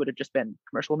as would have just been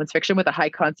commercial women's fiction with a high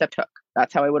concept hook.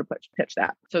 That's how I would have pitched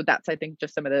that. So that's, I think,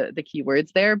 just some of the key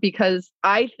words there, because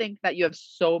I think that you have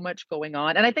so much going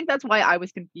on. And I think that's why I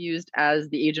was confused as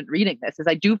the agent reading this, is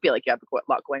I do feel like you have a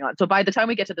lot going on. So by the time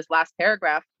we get to this last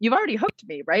paragraph, you've already hooked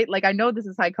me, right? Like, I know this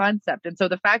is high concept. And so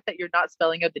the fact that you're not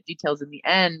spelling out the details in the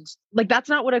end, like that's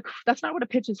not what a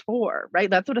pitch is for, right?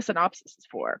 That's what a synopsis is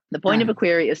for. The point of a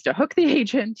query is to hook the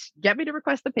agent, get me to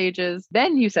request the pages,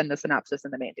 then you send the synopsis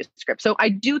and the manuscript. So I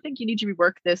do think you need to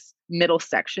rework this middle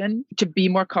section to be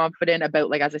more confident about,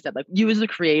 like, as I said, like you as a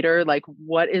creator, like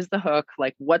what is the hook?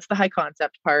 Like what's the high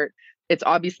concept part? It's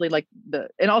obviously like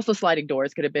and also Sliding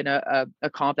Doors could have been a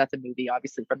comp. That's a movie,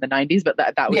 obviously from the 90s, but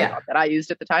that was a comp that I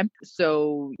used at the time.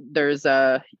 So there's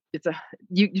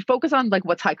you focus on like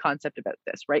what's high concept about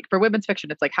this, right? For women's fiction,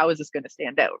 it's like, how is this going to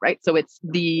stand out, right? So it's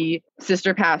the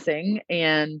sister passing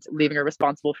and leaving her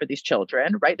responsible for these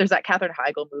children, right? There's that Katherine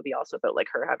Heigl movie also about like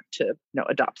her having to,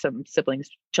 adopt some siblings'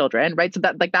 children, right? So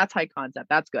that's high concept.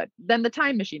 That's good. Then the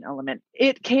time machine element,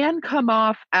 it can come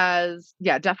off as,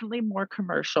 definitely more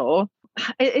commercial.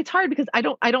 It's hard because I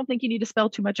don't think you need to spell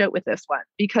too much out with this one,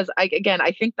 because I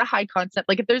think the high concept,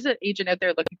 like if there's an agent out there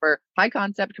looking for high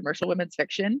concept commercial women's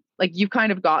fiction, like you've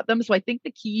kind of got them. So I think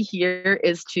the key here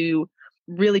is to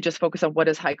really just focus on what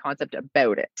is high concept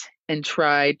about it and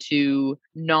try to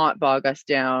not bog us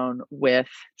down with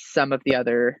some of the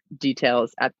other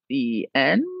details at the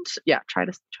end. Try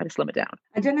to slim it down.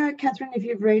 I don't know, Catherine, if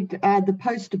you've read The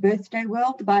Post-Birthday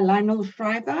World by Lionel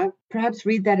Shriver. Perhaps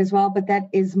read that as well, but that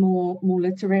is more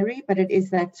literary, but it is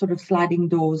that sort of Sliding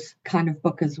Doors kind of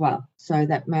book as well. So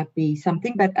that might be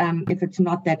something, but if it's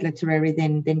not that literary,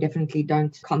 then definitely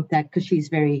don't comp that, because she's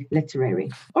very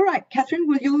literary. All right, Catherine,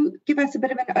 will you give us a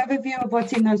bit of an overview of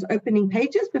what's in those opening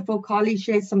pages before Carly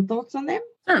shares some thoughts on them?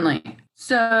 Certainly.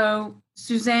 So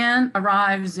Suzanne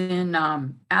arrives in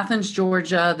Athens,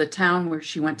 Georgia, the town where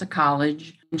she went to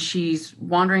college, and she's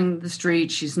wandering the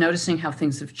streets. She's noticing how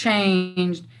things have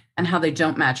changed and how they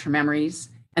don't match her memories.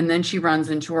 And then she runs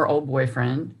into her old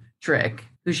boyfriend, Trick,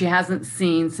 who she hasn't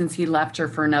seen since he left her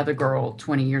for another girl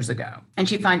 20 years ago. And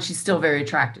she finds she's still very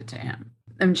attracted to him.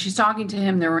 and she's talking to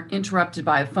him. They were interrupted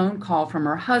by a phone call from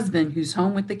her husband, who's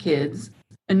home with the kids.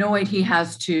 Annoyed, he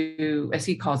has to, as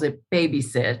he calls it,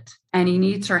 babysit, and he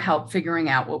needs her help figuring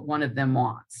out what one of them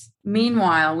wants.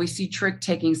 Meanwhile, we see Trick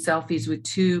taking selfies with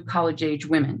two college-age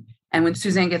women. And when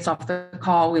Suzanne gets off the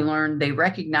call, we learn they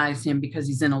recognize him because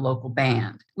he's in a local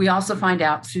band. We also find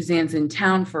out Suzanne's in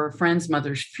town for a friend's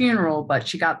mother's funeral, but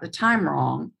she got the time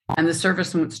wrong, and the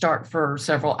service won't start for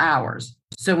several hours.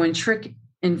 So when Trick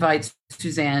invites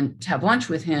Suzanne to have lunch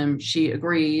with him, she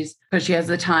agrees because she has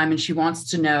the time and she wants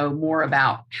to know more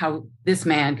about how this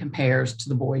man compares to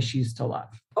the boy she used to love.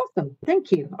 Awesome.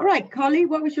 Thank you. All right, Carly,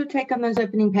 what was your take on those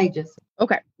opening pages?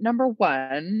 Okay. Number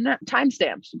one,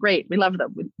 timestamps. Great. We love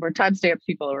them. We're timestamp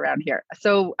people around here.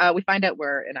 So we find out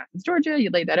we're in Athens, Georgia.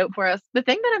 You laid that out for us. The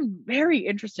thing that I'm very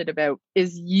interested about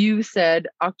is you said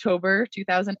October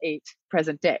 2008,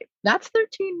 present day. That's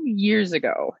 13 years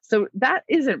ago. So that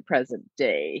isn't present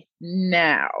day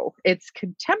now. It's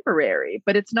contemporary,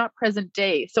 but it's not present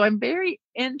day. So I'm very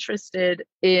interested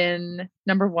in,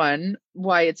 number one,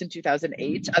 why it's in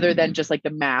 2008, other than just like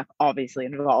the math obviously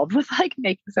involved with like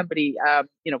making somebody,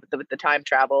 with the time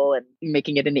travel and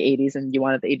making it in the 80s, and you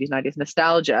wanted the 80s, 90s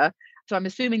nostalgia. So I'm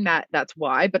assuming that that's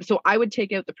why. But so I would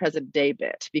take out the present day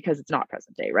bit because it's not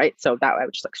present day, right? So that I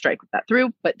would just like strike that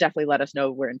through, but definitely let us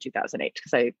know we're in 2008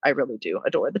 because I really do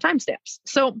adore the timestamps.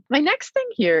 So my next thing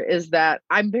here is that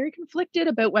I'm very conflicted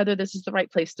about whether this is the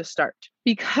right place to start,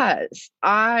 because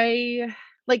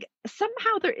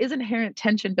somehow there is inherent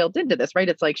tension built into this, right?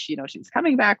 It's like, she's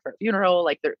coming back for a funeral.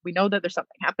 Like we know that there's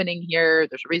something happening here.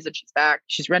 There's a reason she's back.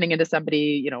 She's running into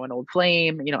somebody, an old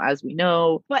flame, as we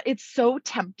know, but it's so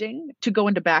tempting to go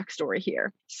into backstory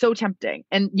here. So tempting.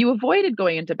 And you avoided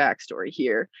going into backstory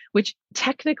here, which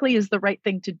technically is the right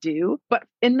thing to do. But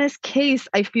in this case,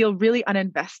 I feel really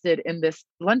uninvested in this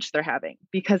lunch they're having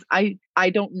because I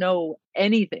don't know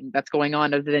anything that's going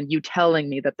on other than you telling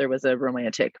me that there was a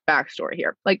romantic backstory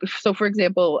here. Like, so for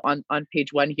example, on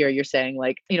page 1 here, you're saying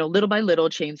like, little by little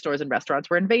chain stores and restaurants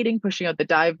were invading, pushing out the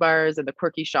dive bars and the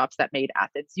quirky shops that made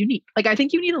Athens unique. Like, I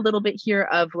think you need a little bit here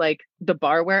of like the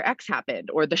bar where X happened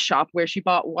or the shop where she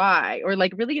bought Y, or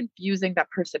like really infusing that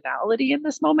personality in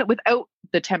this moment without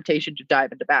the temptation to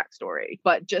dive into backstory,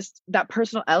 but just that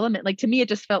personal element. Like, to me, it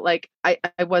just felt like I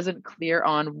wasn't clear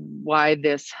on why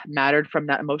this mattered from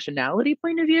that emotionality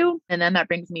point of view. And then that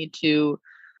brings me to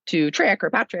Trick, or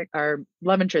Patrick, our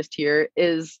love interest here,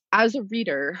 is as a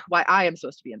reader, why I am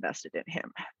supposed to be invested in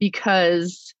him,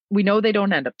 because we know they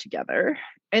don't end up together.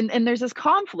 And there's this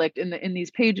conflict in these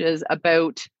pages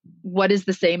about what is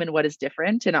the same and what is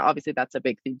different. And obviously that's a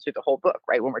big theme through the whole book,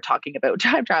 right? When we're talking about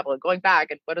time travel and going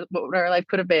back and what our life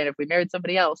could have been if we married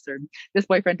somebody else, or this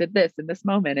boyfriend did this in this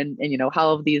moment, and how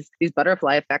all of these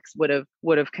butterfly effects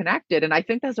would have connected. And I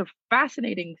think those are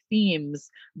fascinating themes,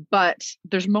 but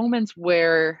there's moments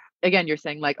where, again, you're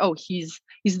saying like, oh, he's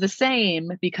the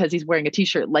same because he's wearing a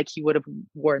t-shirt like he would have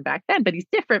worn back then, but he's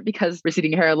different because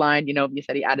receding hairline, you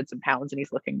said he added some pounds and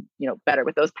he's looking, better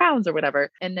with those pounds or whatever.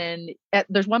 And then at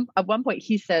one point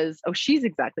he says, oh, she's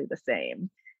exactly the same.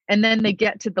 And then they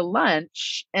get to the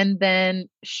lunch, and then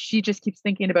she just keeps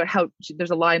thinking about how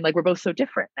there's a line like, we're both so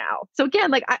different now. So again,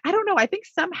 like, I don't know. I think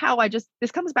somehow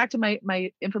this comes back to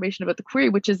my information about the query,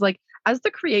 which is like, as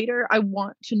the creator, I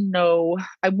want you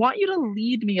to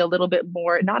lead me a little bit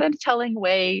more, not in a telling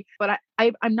way, but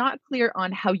I'm not clear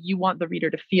on how you want the reader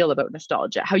to feel about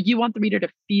nostalgia, how you want the reader to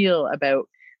feel about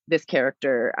this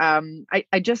character.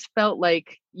 I just felt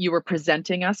like you were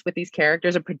presenting us with these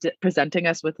characters and presenting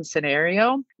us with a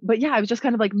scenario. But yeah, I was just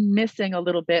kind of like missing a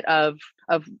little bit of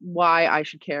why I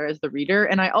should care as the reader.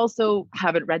 And I also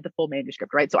haven't read the full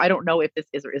manuscript, right? So I don't know if this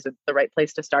is or isn't the right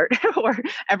place to start or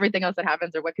everything else that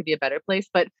happens or what could be a better place.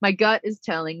 But my gut is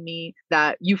telling me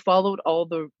that you followed all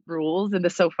the rules. And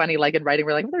it's so funny, like in writing,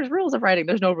 we're like, well, there's rules of writing.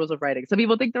 There's no rules of writing. Some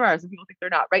people think there are, some people think they're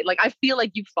not, right? Like, I feel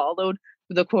like you followed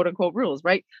the quote unquote rules,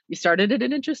 right? You started at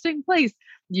an interesting place.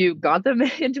 You got them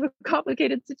into a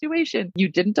complicated situation. You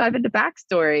didn't dive into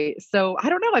backstory. So I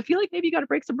don't know. I feel like maybe you got to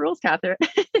break some rules, Catherine.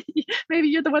 Maybe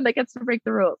you're the one that gets to break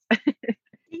the rules.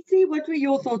 Cece, what were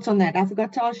your thoughts on that? I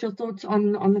forgot to ask your thoughts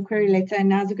on the query letter, and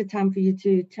now's a good time for you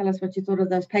to tell us what you thought of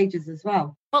those pages as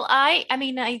well. Well, I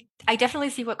definitely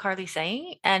see what Carly's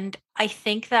saying. And I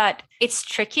think that it's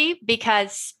tricky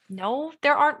because no,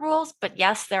 there aren't rules, but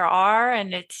yes, there are.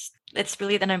 And it's it's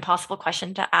really an impossible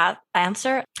question to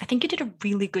answer. I think you did a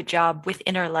really good job with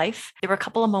Inner Life. There were a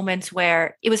couple of moments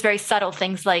where it was very subtle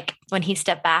things, like when he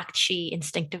stepped back, she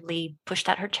instinctively pushed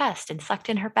out her chest and sucked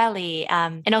in her belly.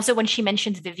 And also when she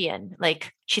mentions Vivian,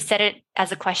 like she said it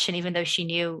as a question, even though she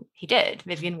knew he did.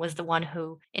 Vivian was the one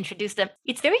who introduced them.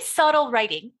 It's very subtle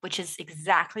writing, which is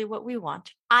exactly what we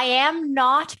want. I am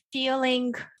not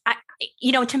feeling,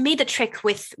 to me, the trick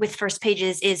with first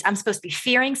pages is I'm supposed to be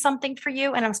fearing something for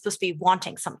you and I'm supposed to be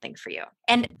wanting something for you.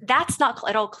 And that's not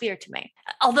at all clear to me,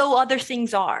 although other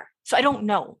things are. So I don't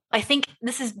know. I think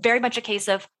this is very much a case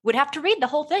of would have to read the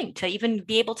whole thing to even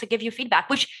be able to give you feedback,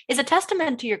 which is a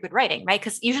testament to your good writing, right?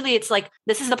 Because usually it's like,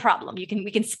 this is the problem. We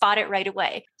can spot it right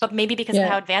away. But maybe because of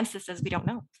how advanced this is, we don't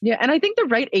know. Yeah. And I think the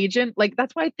right agent, like,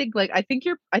 that's why I think, like, I think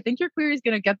your query is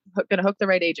going to hook the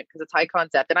right agent because it's high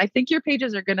concept. And I think your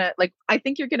pages are going to, like, I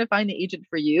think you're going to find the agent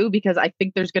for you because I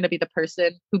think there's going to be the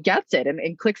person who gets it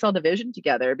and clicks all the vision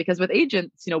together. Because with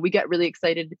agents, we get really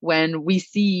excited when we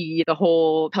see the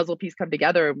whole puzzle piece come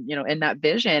together, in that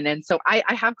vision. And so I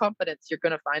have confidence you're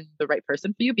going to find the right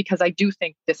person for you because I do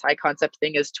think this high concept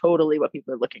thing is totally what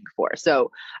people are looking for. So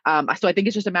I think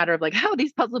it's just a matter of like how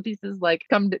these puzzle pieces like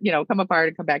come apart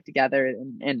and come back together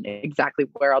and exactly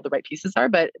where all the right pieces are,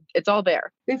 but it's all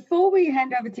there. Before we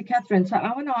hand over to Catherine, so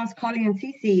I want to ask Carly and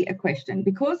Cece a question,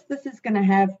 because this is going to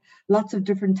have lots of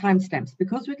different timestamps,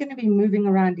 because we're going to be moving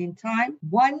around in time.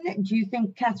 One, do you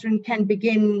think Catherine can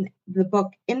begin the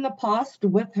book in the past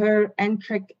with her and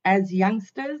Trick as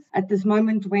youngsters at this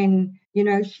moment when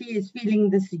she is feeling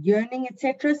this yearning,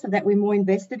 etc., so that we're more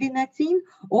invested in that scene?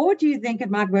 Or do you think it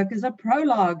might work as a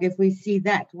prologue if we see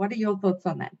that? What are your thoughts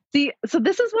on that? See, so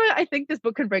this is why I think this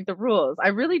book can break the rules. I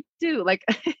really do. Like,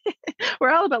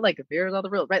 we're all about like, here's all the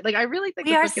rules, right? Like, I really think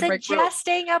we are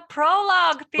suggesting a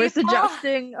prologue. People. We're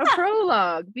suggesting a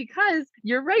prologue because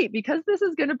you're right. Because this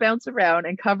is going to bounce around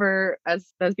and cover,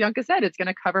 as Bianca said, it's going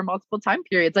to cover multiple time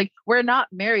periods. Like, we're not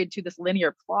married to this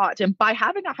linear plot. And by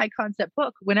having a high concept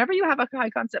book, whenever you have a high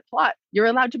concept plot, you're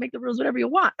allowed to make the rules whatever you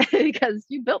want because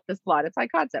you built this plot. It's high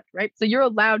concept, right? So you're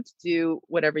allowed to do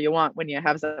whatever you want when you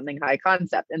have something high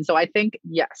concept. And so I think,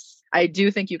 yes, I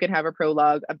do think you can have a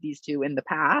prologue of these two in the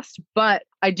past, but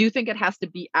I do think it has to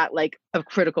be at like a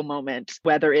critical moment,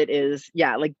 whether it is,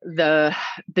 like the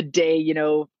day,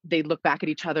 they look back at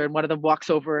each other and one of them walks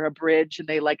over a bridge and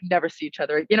they like never see each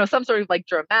other, some sort of like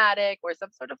dramatic or some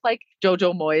sort of like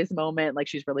Jojo Moyes moment. Like,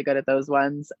 she's really good at those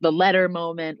ones. The letter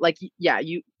moment, like,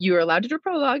 you are allowed to do a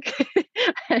prologue.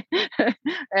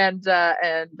 and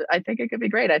I think it could be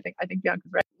great. I think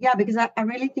Bianca's right. Yeah, because I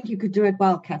really think you could do it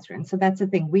well, Catherine. So that's the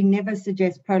thing. We never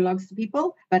suggest prologues to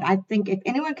people, but I think if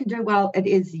anyone can do it well, it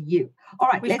is you. All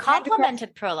right. We've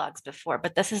complimented prologues before,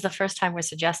 but this is the first time we're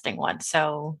suggesting one.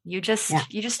 So you just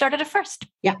started it first.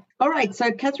 Yeah. All right.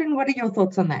 So Catherine, what are your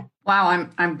thoughts on that? Wow,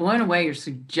 I'm blown away you're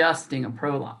suggesting a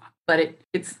prologue, but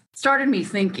it's started me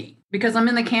thinking, because I'm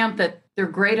in the camp that they're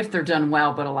great if they're done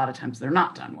well, but a lot of times they're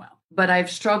not done well. But I've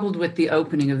struggled with the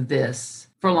opening of this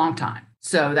for a long time.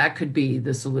 So that could be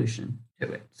the solution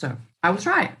to it. So I was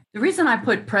right. The reason I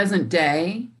put present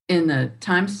day in the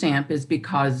timestamp is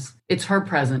because it's her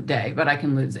present day, but I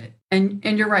can lose it. And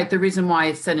you're right. The reason why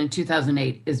it's set in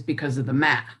 2008 is because of the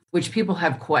math, which people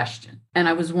have questioned. And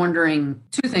I was wondering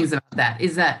two things about that.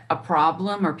 Is that a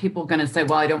problem? Are people going to say,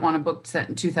 well, I don't want a book set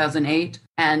in 2008?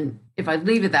 And if I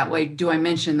leave it that way, do I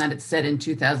mention that it's set in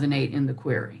 2008 in the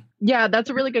query? Yeah, that's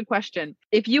a really good question.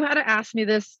 If you had asked me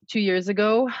this 2 years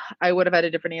ago, I would have had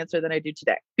a different answer than I do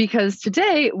today. Because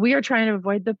today we are trying to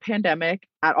avoid the pandemic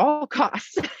at all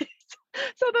costs.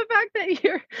 So the fact that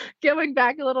you're going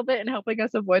back a little bit and helping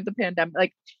us avoid the pandemic,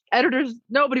 like editors,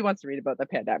 nobody wants to read about the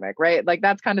pandemic, right? Like,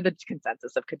 that's kind of the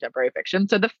consensus of contemporary fiction.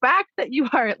 So the fact that you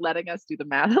are letting us do the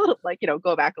math, like,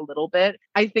 go back a little bit,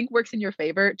 I think works in your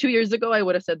favor. 2 years ago, I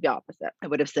would have said the opposite. I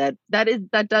would have said that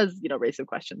does, raise some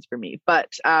questions for me.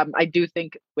 But I do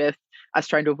think with us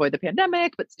trying to avoid the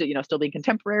pandemic, but still being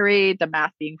contemporary, the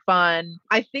math being fun,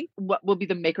 I think what will be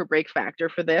the make or break factor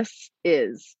for this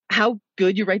is how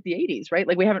good you write the 80s, right?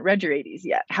 Like, we haven't read your 80s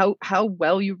yet. How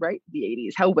well you write the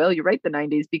 80s, how well you write the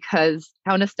 90s, because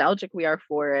how nostalgic we are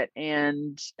for it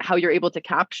and how you're able to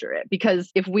capture it. Because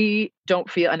if we don't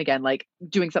feel, and again, like,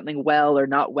 doing something well or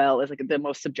not well is like the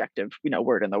most subjective,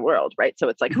 word in the world, right? So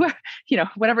it's like,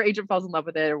 whenever agent falls in love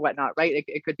with it or whatnot, right?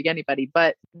 It could be anybody,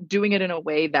 but doing it in a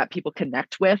way that people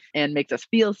connect with and makes us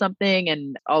feel something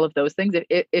and all of those things.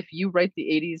 If you write the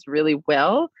 80s really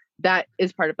well, that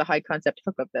is part of the high concept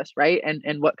hook of this, right?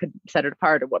 And what could set it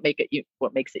apart and what makes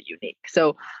it unique.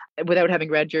 So without having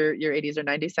read your 80s or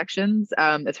 90s sections.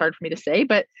 It's hard for me to say,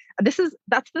 but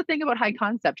that's the thing about high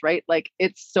concept, right? Like,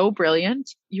 it's so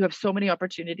brilliant. You have so many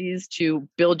opportunities to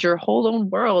build your whole own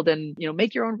world and,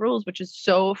 make your own rules, which is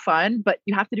so fun, but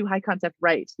you have to do high concept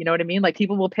right. You know what I mean? Like,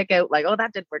 people will pick out like, oh,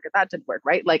 that didn't work or that didn't work,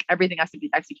 right? Like, everything has to be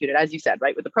executed, as you said,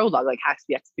 right? With the prologue, like, has to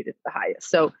be executed to the highest.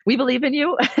 So we believe in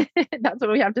you. That's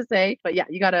what we have to say. But yeah,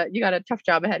 you got a tough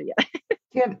job ahead of you.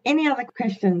 Do you have any other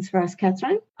questions for us,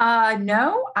 Catherine?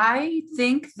 No, I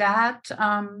think that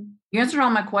you answered all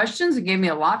my questions and gave me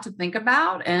a lot to think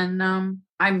about. And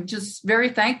I'm just very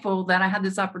thankful that I had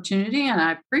this opportunity, and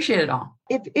I appreciate it all.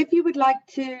 If you would like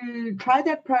to try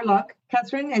that prologue,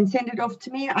 Catherine, and send it off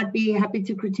to me, I'd be happy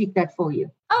to critique that for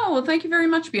you. Oh, well, thank you very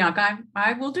much, Bianca.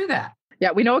 I will do that.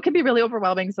 Yeah, we know it can be really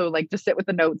overwhelming. So like, just sit with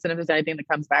the notes, and if there's anything that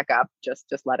comes back up, just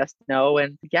let us know.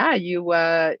 And yeah,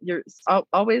 you're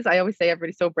always, I always say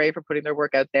everybody's so brave for putting their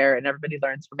work out there, and everybody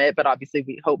learns from it. But obviously,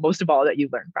 we hope most of all that you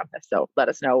learn from this. So let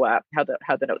us know how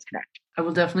the notes connect. I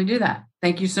will definitely do that.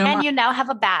 Thank you so much. And you now have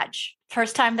a badge.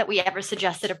 First time that we ever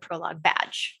suggested a prologue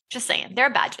badge. Just saying, there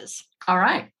are badges. All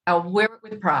right. I'll wear it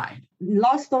with pride.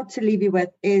 Last thought to leave you with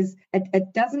is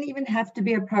it doesn't even have to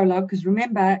be a prologue, because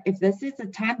remember, if this is a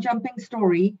time jumping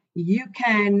story, you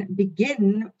can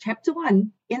begin chapter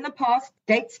 1 in the past,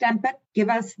 date stamp it, give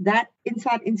us that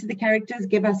insight into the characters,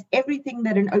 give us everything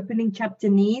that an opening chapter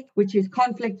needs, which is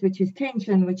conflict, which is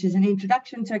tension, which is an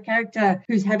introduction to a character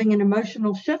who's having an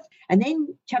emotional shift. And then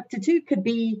chapter 2 could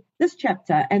be this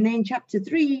chapter, and then chapter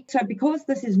 3. So because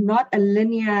this is not a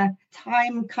linear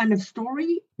time kind of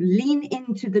story, lean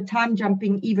into the time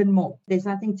jumping even more. There's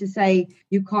nothing to say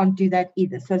you can't do that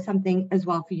either. So something as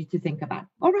well for you to think about.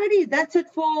 Alrighty, that's it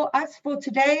for us for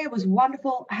today. It was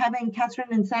wonderful having Catherine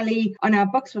and Sally on our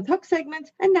Books with Hook segment.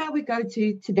 And now we go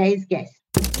to today's guest.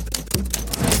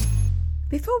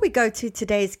 Before we go to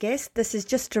today's guest, this is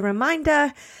just a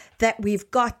reminder that we've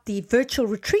got the virtual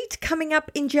retreat coming up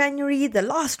in January, the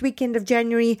last weekend of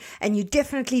January, and you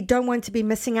definitely don't want to be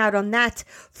missing out on that.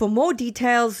 For more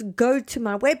details, go to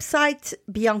my website,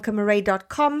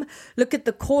 biancamarais.com, look at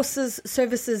the courses,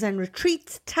 services, and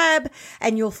retreats tab,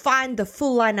 and you'll find the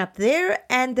full lineup there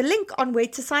and the link on where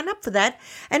to sign up for that.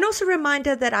 And also a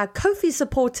reminder that our Ko-fi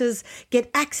supporters get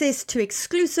access to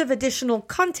exclusive additional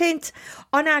content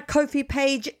on our Ko-fi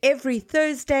page every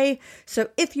Thursday. So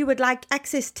if you would like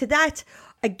access to that,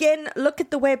 again, look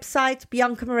at the website,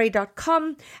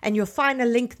 biancamarais.com, and you'll find a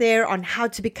link there on how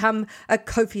to become a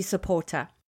Ko-fi supporter.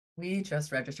 We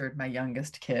just registered my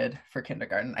youngest kid for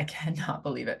kindergarten. I cannot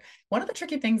believe it. One of the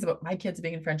tricky things about my kids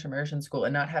being in French immersion school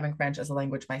and not having French as a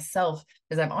language myself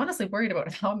is I'm honestly worried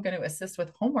about how I'm going to assist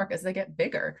with homework as they get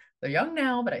bigger. They're young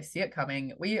now, but I see it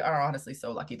coming. We are honestly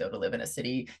so lucky, though, to live in a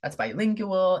city that's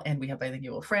bilingual, and we have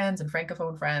bilingual friends and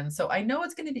francophone friends. So I know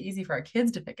it's going to be easy for our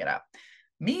kids to pick it up.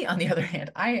 Me, on the other hand,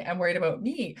 I am worried about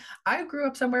me. I grew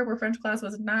up somewhere where French class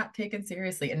was not taken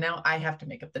seriously, and now I have to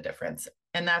make up the difference.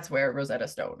 And that's where Rosetta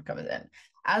Stone comes in.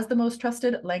 As the most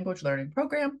trusted language learning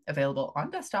program available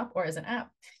on desktop or as an app,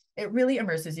 it really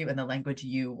immerses you in the language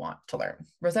you want to learn.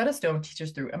 Rosetta Stone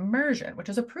teaches through immersion, which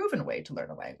is a proven way to learn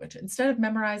a language. Instead of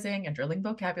memorizing and drilling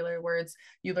vocabulary words,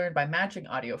 you learn by matching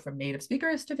audio from native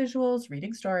speakers to visuals,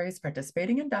 reading stories,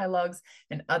 participating in dialogues,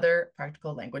 and other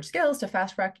practical language skills to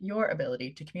fast-track your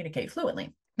ability to communicate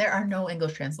fluently. There are no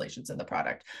English translations in the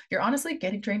product. You're honestly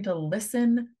getting trained to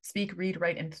listen, speak, read,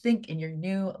 write, and think in your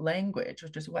new language,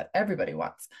 which is what everybody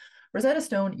wants. Rosetta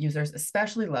Stone users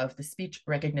especially love the speech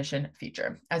recognition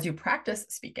feature. As you practice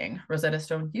speaking, Rosetta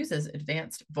Stone uses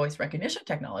advanced voice recognition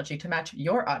technology to match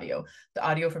your audio, the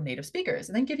audio from native speakers,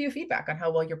 and then give you feedback on how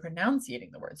well you're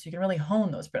pronunciating the words so you can really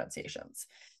hone those pronunciations.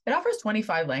 It offers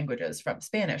 25 languages from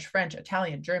Spanish, French,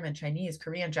 Italian, German, Chinese,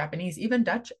 Korean, Japanese, even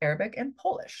Dutch, Arabic, and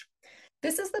Polish.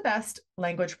 This is the best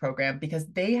language program because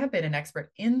they have been an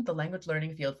expert in the language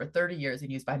learning field for 30 years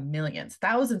and used by millions.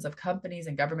 Thousands of companies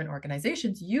and government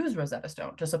organizations use Rosetta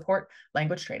Stone to support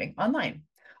language training online.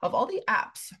 Of all the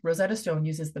apps, Rosetta Stone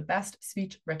uses the best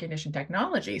speech recognition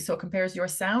technology, so it compares your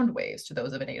sound waves to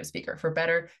those of a native speaker for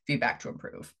better feedback to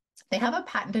improve. They have a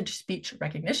patented speech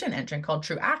recognition engine called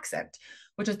True Accent,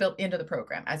 which is built into the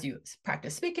program. As you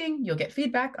practice speaking, you'll get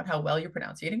feedback on how well you're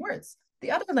pronouncing words. The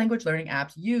other language learning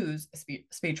apps use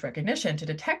speech recognition to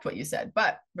detect what you said,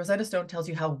 but Rosetta Stone tells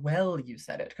you how well you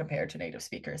said it compared to native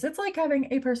speakers. It's like having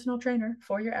a personal trainer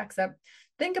for your accent.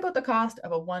 Think about the cost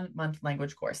of a 1-month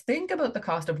language course. Think about the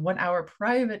cost of 1-hour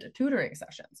private tutoring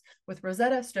sessions. With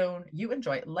Rosetta Stone, you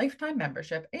enjoy lifetime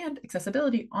membership and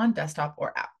accessibility on desktop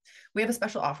or app. We have a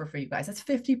special offer for you guys. That's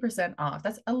 50% off.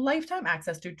 That's a lifetime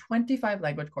access to 25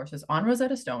 language courses on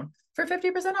Rosetta Stone for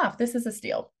 50% off. This is a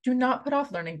steal. Do not put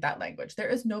off learning that language. There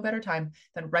is no better time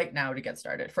than right now to get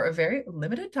started. For a very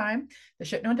limited time, the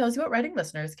Shit No One Tells You About Writing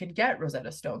listeners can get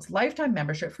Rosetta Stone's lifetime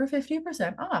membership for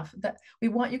 50% off. We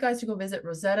want you guys to go visit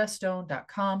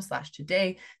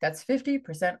rosettastone.com/today. That's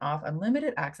 50% off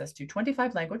unlimited access to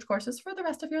 25 language courses for the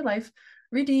rest of your life.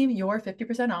 Redeem your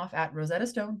 50% off at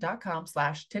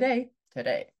rosettastone.com/today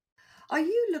today. Are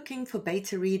you looking for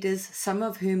beta readers, some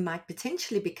of whom might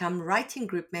potentially become writing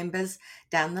group members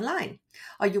down the line?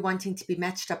 Are you wanting to be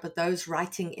matched up with those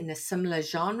writing in a similar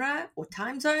genre or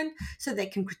time zone so they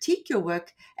can critique your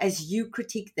work as you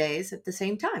critique theirs at the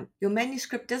same time? Your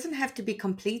manuscript doesn't have to be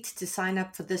complete to sign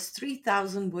up for this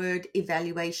 3,000-word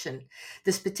evaluation.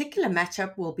 This particular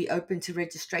matchup will be open to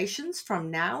registrations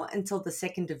from now until the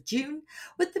 2nd of June,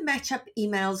 with the matchup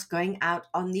emails going out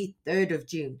on the 3rd of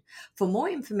June. For more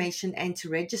information and to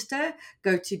register,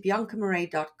 go to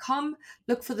biancamurray.com,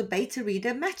 look for the beta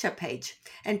reader matchup page,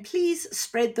 and please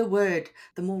spread the word.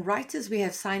 The more writers we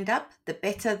have signed up, the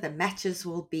better the matches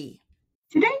will be.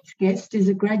 Today's guest is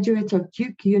a graduate of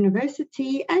Duke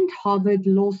University and Harvard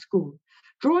Law School.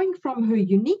 Drawing from her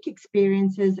unique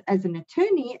experiences as an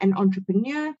attorney and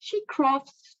entrepreneur, she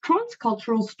crafts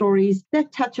transcultural stories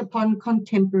that touch upon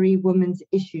contemporary women's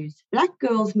issues. Black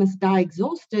Girls Must Die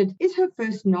Exhausted is her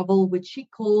first novel, which she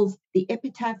calls The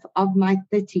Epitaph of My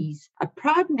 30s. A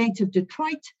proud native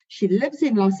Detroit, she lives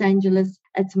in Los Angeles.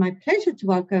 It's my pleasure to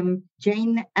welcome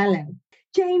Jayne Allen.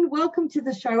 Jayne, welcome to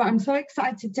the show. I'm so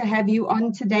excited to have you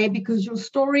on today because your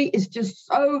story is just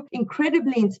so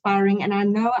incredibly inspiring, and I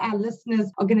know our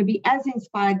listeners are going to be as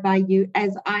inspired by you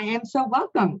as I am. So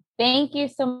welcome. Thank you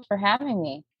so much for having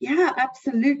me. Yeah,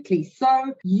 absolutely.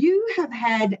 So you have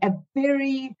had a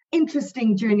very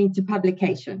interesting journey to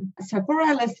publication. So for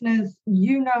our listeners,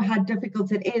 you know how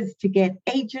difficult it is to get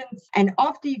agents. And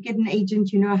after you get an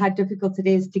agent, you know how difficult it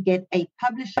is to get a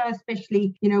publisher,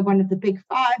 especially, one of the big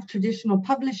 5 traditional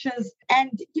publishers.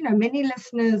 And, many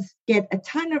listeners get a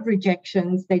ton of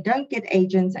rejections. They don't get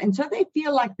agents. And so they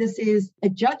feel like this is a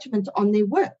judgment on their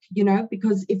work,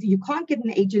 because if you can't get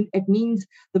an agent, it means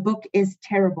the book is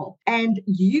terrible. And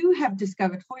you have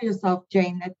discovered for yourself,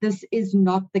 Jayne, that this is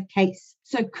not the case.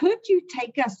 So could you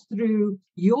take us through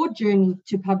your journey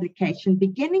to publication,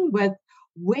 beginning with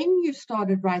when you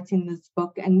started writing this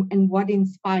book and what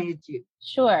inspired you?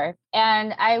 Sure.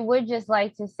 And I would just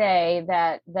like to say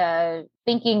that the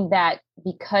thinking that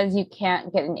because you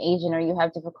can't get an agent or you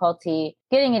have difficulty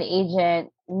getting an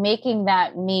agent, making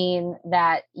that mean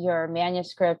that your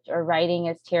manuscript or writing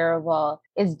is terrible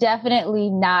is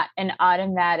definitely not an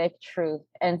automatic truth.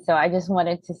 And so I just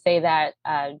wanted to say that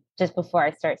just before I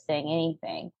start saying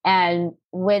anything. And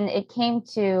when it came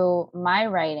to my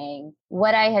writing,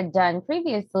 what I had done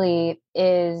previously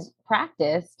is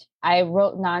practiced. I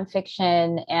wrote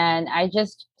nonfiction and I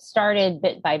just started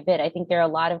bit by bit. I think there are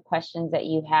a lot of questions that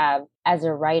you have as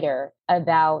a writer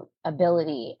about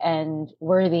ability and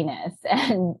worthiness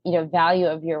and, value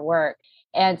of your work.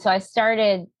 And so I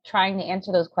started trying to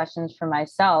answer those questions for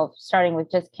myself, starting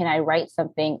with just, can I write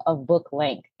something of book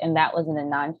length? And that was in the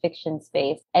nonfiction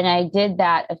space. And I did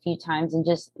that a few times and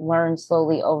just learned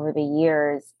slowly over the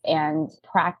years and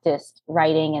practiced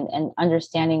writing and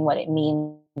understanding what it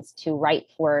means to write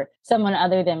for someone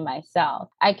other than myself.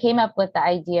 I came up with the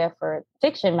idea for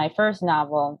fiction, my first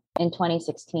novel, in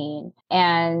 2016.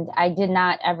 And I did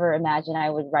not ever imagine I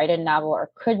would write a novel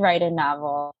or could write a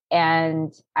novel.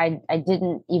 And I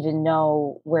didn't even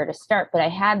know where to start, but I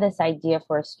had this idea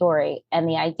for a story, and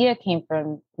the idea came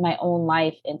from my own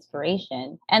life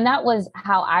inspiration. And that was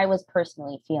how I was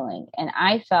personally feeling. And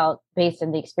I felt, based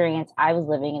on the experience I was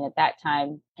living in at that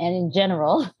time, and in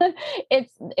general, it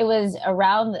was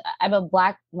around, I'm a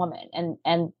Black woman,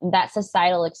 and that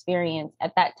societal experience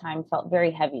at that time felt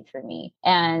very heavy for me.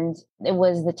 And it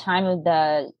was the time of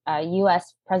the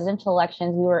US presidential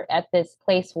elections. We were at this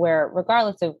place where,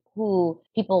 regardless of who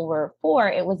people were for,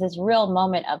 it was this real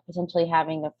moment of potentially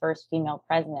having the first female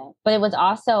president. But it was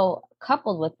also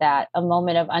coupled with that a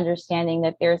moment of understanding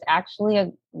that there's actually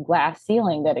a glass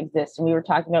ceiling that exists. And we were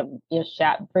talking about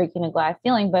breaking a glass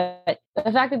ceiling, but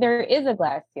the fact that there is a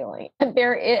glass ceiling,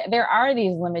 there are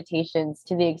these limitations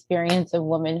to the experience of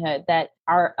womanhood that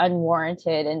are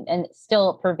unwarranted and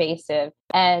still pervasive.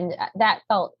 And that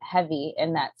felt heavy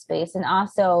in that space. And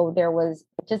also there was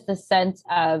just a sense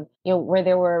of, where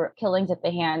there were killings at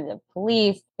the hands of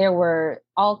police, there were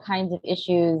all kinds of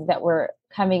issues that were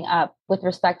coming up with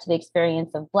respect to the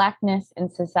experience of Blackness in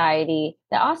society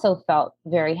that also felt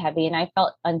very heavy. And I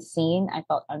felt unseen, I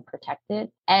felt unprotected,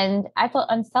 and I felt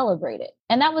uncelebrated.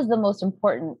 And that was the most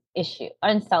important issue,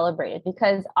 uncelebrated,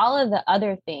 because all of the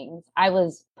other things I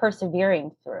was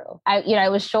persevering through. I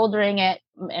was shouldering it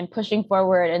and pushing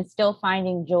forward and still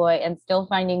finding joy and still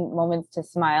finding moments to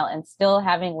smile and still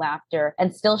having laughter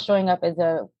and still showing up as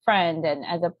a friend and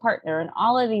as a partner and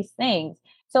all of these things.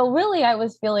 So really, I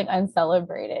was feeling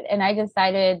uncelebrated. And I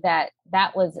decided that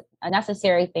that was a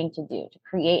necessary thing to do, to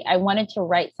create. I wanted to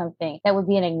write something that would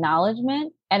be an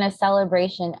acknowledgement and a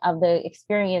celebration of the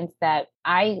experience that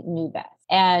I knew best.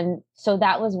 And so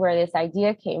that was where this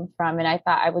idea came from. And I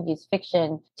thought I would use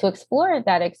fiction to explore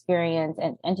that experience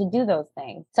and to do those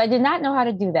things. So I did not know how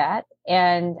to do that.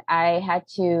 And I had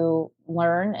to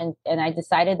learn, and I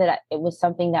decided that it was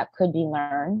something that could be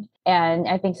learned. And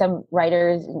I think some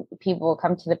writers and people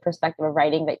come to the perspective of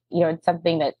writing that, it's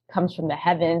something that comes from the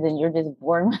heavens and you're just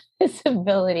born with this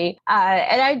ability.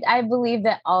 And I believe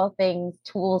that all things,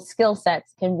 tools, skill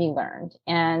sets can be learned.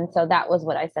 And so that was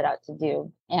what I set out to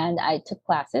do. And I took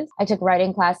classes. I took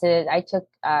writing classes.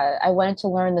 I wanted to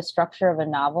learn the structure of a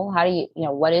novel. How do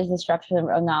what is the structure of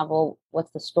a novel?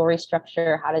 What's the story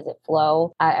structure? How does it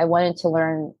flow? I wanted to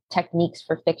learn techniques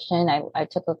for fiction. I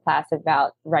took a class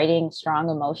about writing strong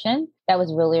emotion. That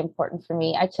was really important for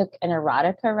me. I took an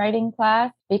erotica writing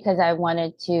class because I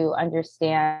wanted to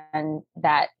understand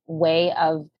that way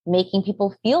of making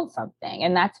people feel something.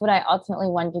 And that's what I ultimately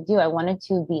wanted to do. I wanted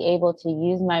to be able to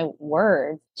use my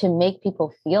words to make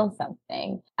people feel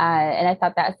something. And I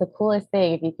thought that's the coolest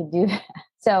thing if you could do that.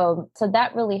 So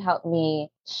that really helped me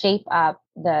shape up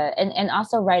and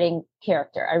also writing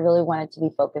character. I really wanted to be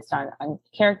focused on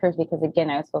characters because, again,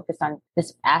 I was focused on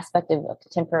this aspect of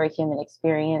contemporary human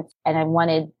experience. And I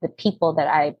wanted the people that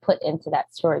I put into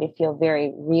that story to feel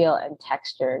very real and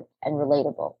textured and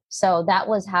relatable. So that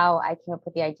was how I came up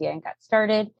with the idea and got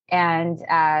started.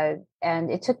 And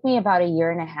it took me about a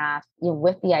year and a half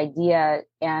with the idea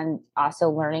and also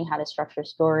learning how to structure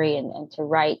story and to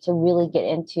write, to really get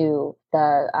into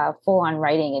the full-on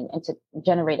writing and to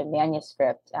generate a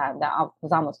manuscript. That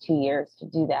was almost 2 years to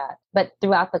do that. But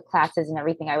throughout the classes and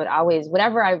everything, I would always,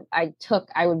 whatever I took,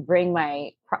 I would bring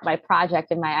my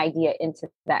project and my idea into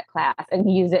that class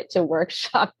and use it to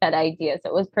workshop that idea. So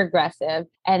it was progressive.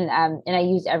 And I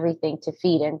used everything to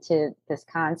feed into this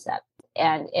concept.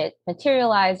 And it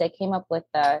materialized. I came up with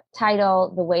the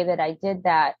title. The way that I did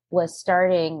that was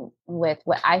starting with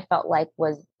what I felt like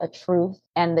was a truth.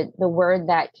 And the word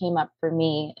that came up for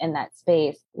me in that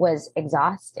space was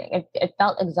exhausting. It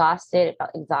felt exhausted. It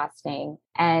felt exhausting.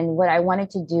 And what I wanted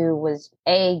to do was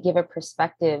give a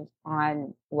perspective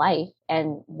on life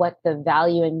and what the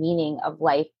value and meaning of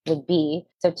life would be.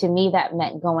 So to me, that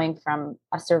meant going from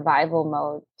a survival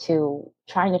mode to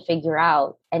trying to figure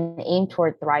out and aim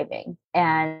toward thriving.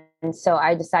 And so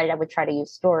I decided I would try to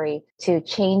use story to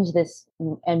change this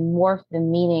and morph the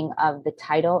meaning of the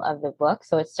title of the book.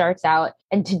 So it starts out,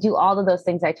 and to do all of those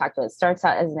things I talked about, it starts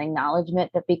out as an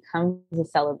acknowledgement that becomes a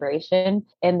celebration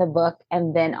in the book,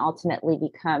 and then ultimately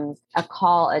becomes a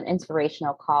call, an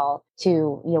inspirational call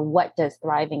to, what does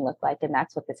thriving look like? And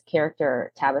that's what this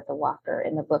character, Tabitha Walker,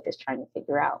 in the book is trying to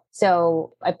figure out.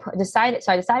 So I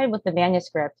decided with the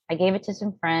manuscript, I gave it to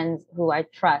some friends who I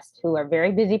trust, who are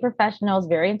very busy professionals,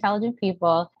 very intelligent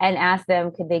people, and asked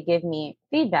them, could they give me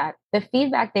feedback? The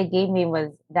feedback they gave me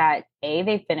was that A,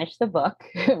 they finished the book,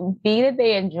 B, that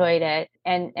they enjoyed it,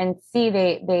 and C,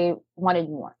 they wanted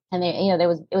more. And it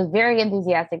was very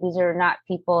enthusiastic. These are not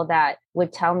people that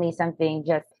would tell me something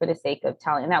just for the sake of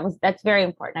telling. And that's very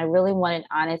important. I really wanted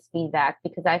honest feedback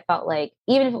because I felt like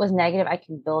even if it was negative, I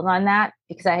could build on that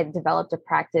because I had developed a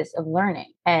practice of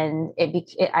learning, and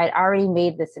I'd already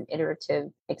made this an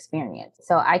iterative experience.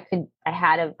 So I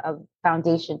had a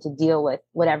foundation to deal with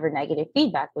whatever negative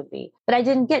feedback would be. But I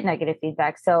didn't get negative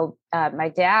feedback. So my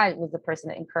dad was the person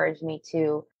that encouraged me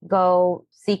to go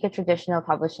seek a traditional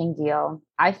publishing deal.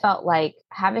 I felt like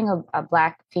having a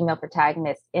Black female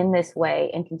protagonist in this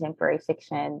way in contemporary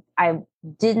fiction, I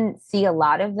didn't see a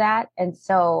lot of that. And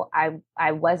so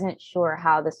I wasn't sure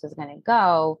how this was going to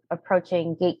go,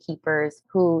 approaching gatekeepers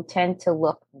who tend to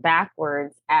look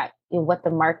backwards at what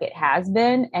the market has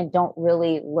been and don't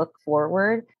really look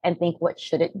forward and think, what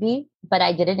should it be? But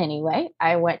I did it anyway.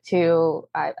 I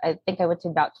think I went to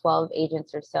about 12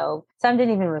 agents or so. Some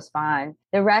didn't even respond.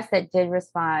 The rest that did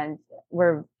respond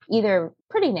were either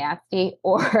pretty nasty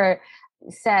or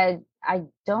said,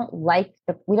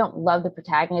 we don't love the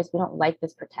protagonist. We don't like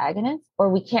this protagonist, or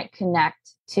we can't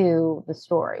connect to the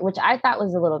story, which I thought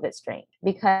was a little bit strange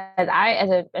because as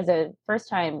a first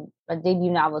time, a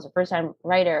debut novelist, a first time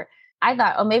writer, I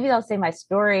thought, oh, maybe they'll say my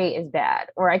story is bad,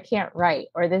 or I can't write,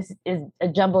 or this is a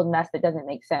jumbled mess that doesn't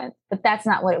make sense. But that's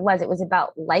not what it was. It was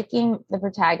about liking the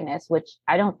protagonist, which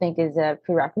I don't think is a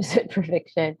prerequisite for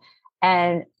fiction,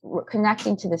 and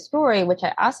connecting to the story, which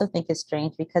I also think is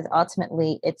strange because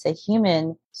ultimately it's a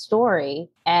human story.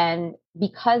 And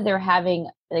because they're having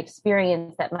an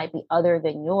experience that might be other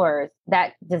than yours,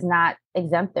 that does not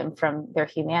exempt them from their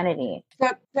humanity. So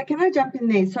can I jump in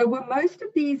there? So were most of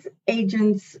these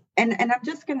agents, and I'm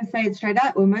just going to say it straight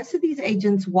out, were most of these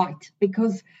agents white?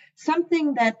 Because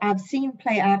something that I've seen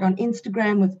play out on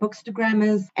Instagram with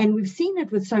bookstagrammers, and we've seen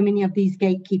it with so many of these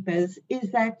gatekeepers,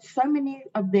 is that so many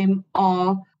of them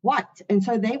are white. And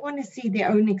so they want to see their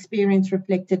own experience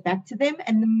reflected back to them.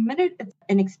 And the minute it's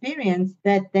an experience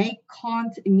that they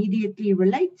can't immediately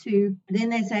relate to, then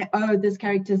they say, oh, this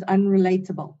character is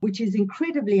unrelatable, which is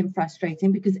incredibly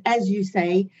frustrating because, as you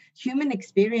say, human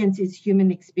experience is human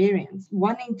experience.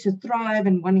 Wanting to thrive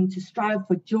and wanting to strive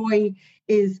for joy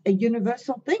is a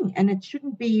universal thing. And it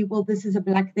shouldn't be, well, this is a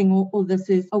black thing or this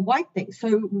is a white thing.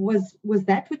 So was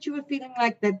that what you were feeling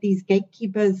like, that these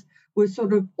gatekeepers were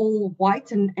sort of all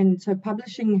white, and so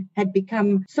publishing had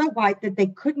become so white that they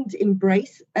couldn't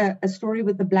embrace a story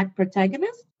with a black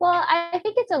protagonist? Well, I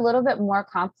think it's a little bit more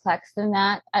complex than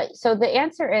that. So the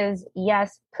answer is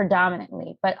yes,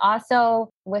 predominantly, but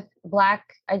also with Black,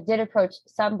 I did approach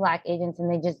some Black agents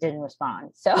and they just didn't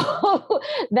respond. So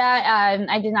that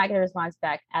I did not get a response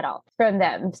back at all from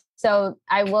them. So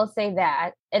I will say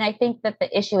that. And I think that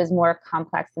the issue is more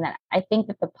complex than that. I think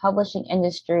that the publishing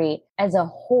industry as a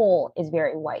whole is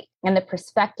very white, and the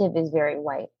perspective is very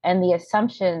white, and the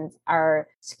assumptions are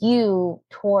skewed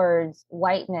towards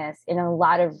whiteness in a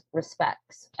lot of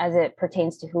respects as it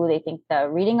pertains to who they think the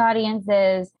reading audience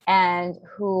is and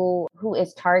who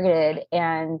is targeted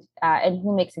and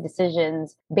who makes the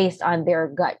decisions based on their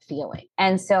gut feeling.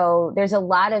 And so there's a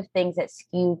lot of things that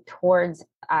skew towards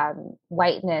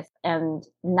whiteness and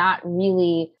not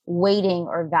really weighting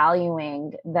or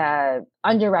valuing the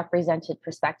underrepresented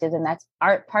perspectives, and that's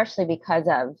partially because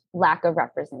of lack of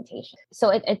representation. So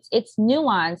it's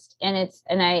nuanced,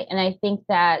 and I think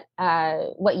that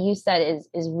what you said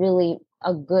is really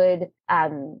a good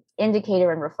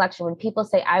indicator and reflection. When people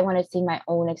say, I want to see my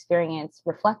own experience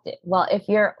reflected. Well, if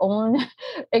your own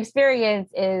experience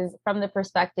is from the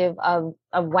perspective of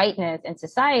whiteness and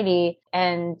society,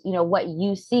 and what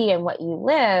you see and what you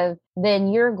live, then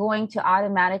you're going to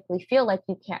automatically feel like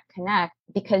you can't connect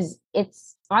because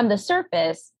it's on the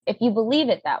surface if you believe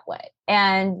it that way.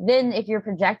 And then if you're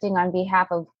projecting on behalf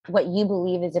of what you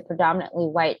believe is a predominantly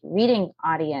white reading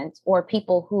audience, or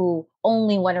people who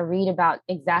only want to read about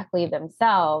exactly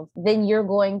themselves, then you're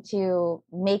going to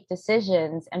make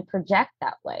decisions and project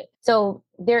that way. So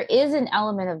there is an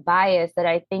element of bias that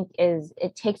I think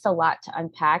it takes a lot to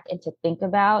unpack and to think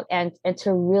about and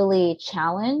to really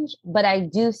challenge. But I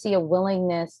do see a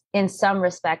willingness in some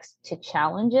respects to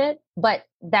challenge it. But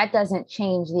that doesn't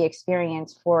change the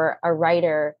experience for a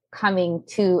writer coming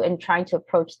to and trying to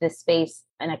approach this space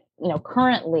and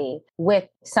currently with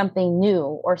something new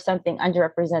or something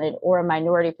underrepresented or a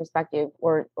minority perspective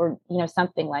or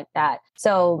something like that.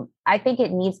 So I think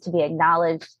it needs to be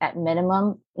acknowledged at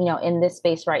minimum, in this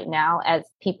space right now, as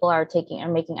people are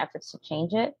making efforts to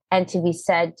change it, and to be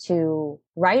said to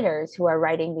writers who are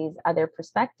writing these other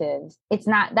perspectives, that's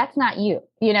not you.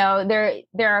 There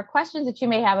are questions that you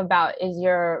may have about, is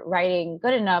your writing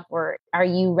good enough, or are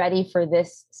you ready for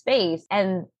this space?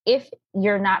 And if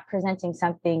you're not presenting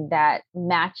something that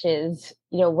matches,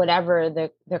 whatever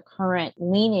the current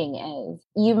leaning is,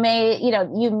 you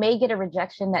may get a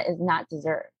rejection that is not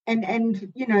deserved.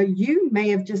 And you may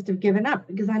have just have given up,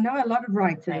 because I know a lot of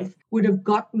writers would have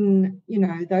gotten,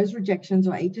 those rejections,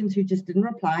 or agents who just didn't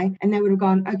reply, and they would have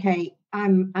gone, okay,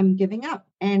 I'm giving up.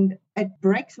 And it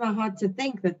breaks my heart to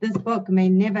think that this book may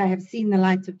never have seen the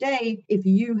light of day if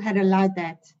you had allowed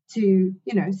that to,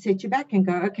 set you back and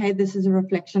go, okay, this is a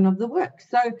reflection of the work.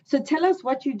 So tell us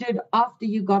what you did after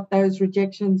you got those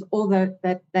rejections, or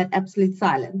that absolute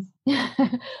silence.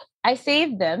 I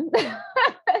saved them.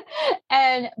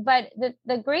 But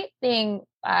the great thing,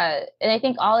 and I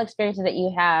think all experiences that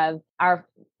you have are,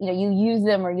 you use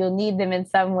them or you'll need them in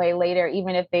some way later,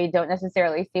 even if they don't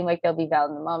necessarily seem like they'll be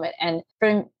valid in the moment. And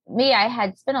for me, I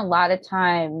had spent a lot of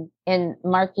time in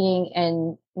marketing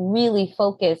and really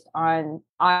focused on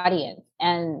audience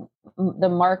and the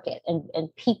market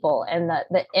and people and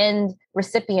the end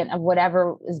recipient of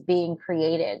whatever is being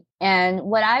created. And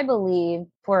what I believe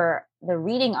for the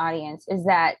reading audience is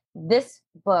that this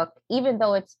book, even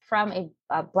though it's from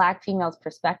a Black female's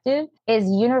perspective, is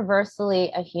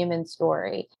universally a human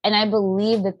story. And I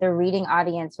believe that the reading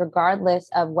audience, regardless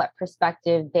of what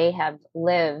perspective they have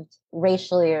lived,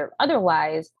 racially or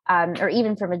otherwise, or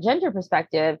even from a gender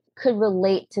perspective, could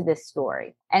relate to this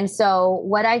story. And so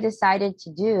what I decided to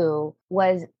do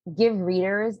was give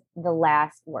readers the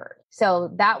last word.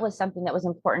 So that was something that was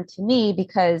important to me,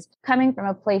 because coming from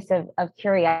a place of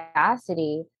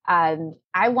curiosity,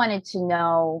 I wanted to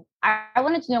know. I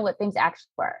wanted to know what things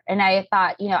actually were. And I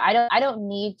thought, I don't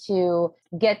need to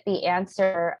get the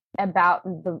answer about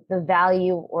the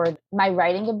value or my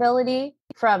writing ability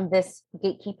from this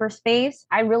gatekeeper space.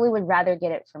 I really would rather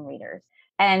get it from readers.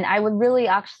 And I would really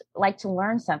actually like to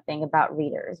learn something about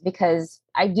readers, because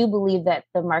I do believe that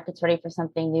the market's ready for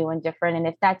something new and different. And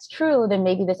if that's true, then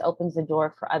maybe this opens the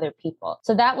door for other people.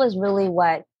 So that was really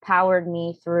what powered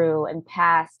me through and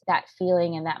past that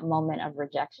feeling and that moment of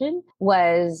rejection,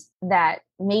 was that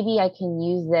maybe I can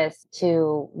use this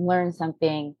to learn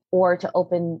something or to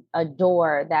open a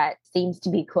door that seems to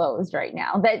be closed right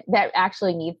now, that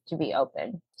actually needs to be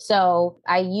open. So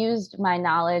I used my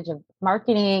knowledge of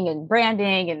marketing and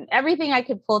branding and everything I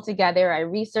could pull together. I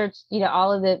researched,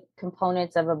 all of the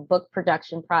components of a book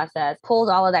production process, pulled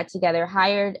all of that together,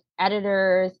 hired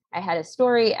editors. I had a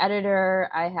story editor.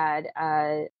 I had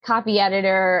a copy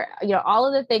editor, all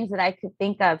of the things that I could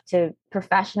think of to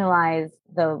professionalize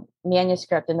the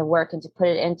manuscript and the work and to put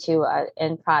it into an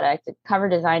end product. A cover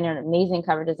designer, an amazing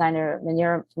cover designer,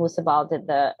 Manira Musabal, did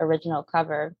the original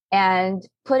cover, and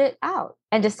put it out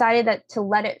and decided that to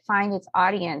let it find its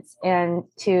audience and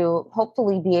to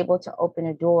hopefully be able to open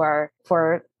a door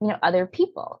for other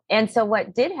people. And so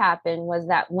what did happen was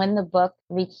that when the book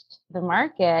reached the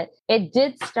market, it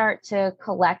did start to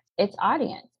collect its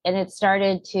audience, and it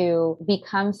started to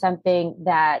become something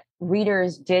that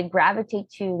readers did gravitate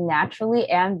to naturally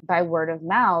and by word of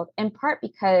mouth, in part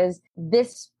because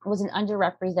this was an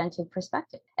underrepresented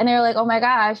perspective. And they were like, oh my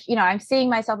gosh, I'm seeing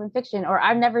myself in fiction, or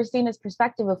I've never seen this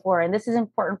perspective before, and this is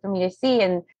important for me to see.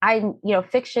 And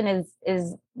fiction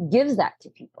is gives that to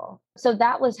people. So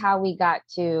that was how we got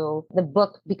to the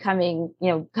book becoming,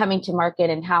 coming to market,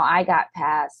 and how I got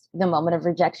past the moment of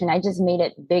rejection. I just made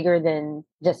it bigger than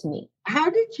just me. How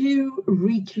did you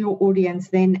reach your audience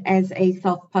then as a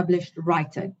self-published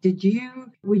writer?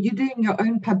 Were you doing your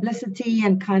own publicity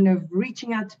and kind of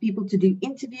reaching out to people to do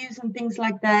interviews and things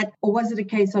like that? Or was it a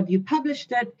case of you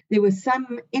published it, there were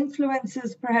some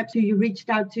influencers perhaps who you reached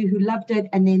out to who loved it,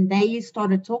 and then they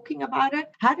started talking about it?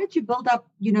 How did you build up,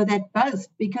 that buzz?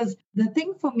 Because the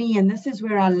thing for me, and this is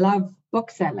where I love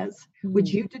booksellers, which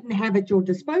you didn't have at your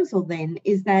disposal then,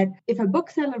 is that if a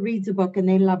bookseller reads a book and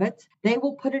they love it, they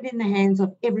will put it in the hands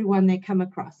of everyone they come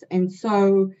across. And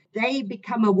so they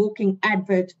become a walking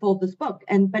advert for this book.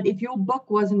 But if your book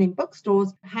wasn't in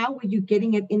bookstores, how were you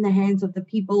getting it in the hands of the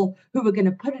people who were going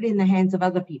to put it in the hands of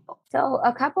other people? So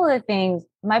a couple of things.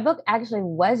 My book actually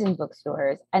was in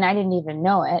bookstores, and I didn't even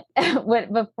know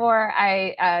it before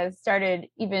I started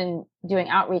even doing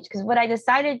outreach. Because what I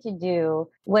decided to do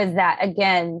was that,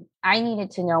 again, I needed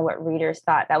to know what readers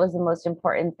thought. That was the most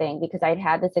important thing, because I'd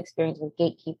had this experience with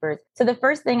gatekeepers. So the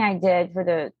first thing I did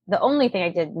the only thing I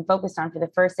did and focused on for the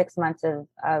first 6 months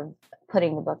of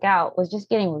putting the book out was just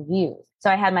getting reviews. So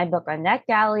I had my book on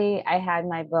NetGalley. I had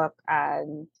my book,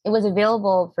 it was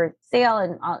available for sale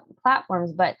and on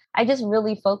platforms, but I just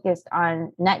really focused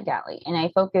on NetGalley, and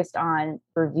I focused on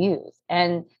reviews.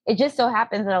 And it just so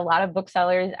happens that a lot of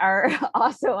booksellers are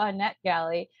also on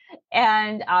NetGalley,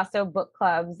 and also book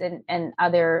clubs and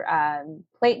other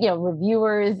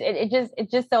reviewers.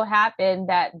 It just so happened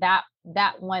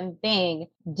that one thing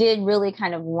did really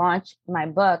kind of launch my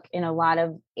book in a lot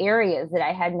of areas that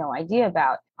I had no idea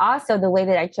about. Also, the way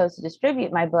that I chose to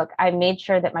distribute my book, I made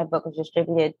sure that my book was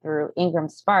distributed through Ingram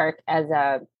Spark as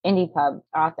a indie pub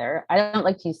author. I don't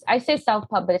like to use, I say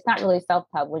self-pub, but it's not really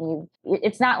self-pub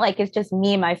it's not like it's just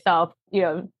me, myself,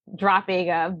 dropping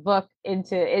a book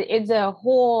into it. It's a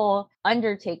whole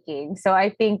undertaking. So I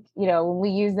think, when we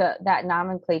use that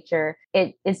nomenclature,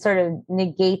 it sort of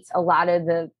negates a lot of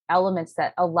the elements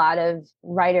that a lot of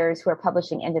writers who are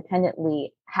publishing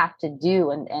independently have to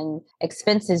do, and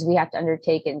expenses we have to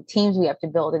undertake, and teams we have to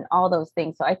build, and all those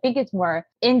things. So I think it's more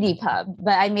indie pub,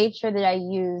 but I made sure that I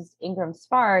used Ingram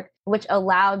Spark, which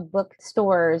allowed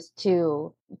bookstores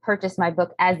to purchase my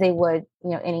book as they would,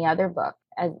 any other book.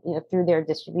 as through their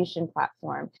distribution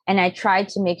platform. And I tried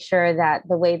to make sure that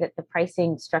the way that the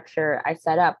pricing structure I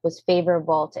set up was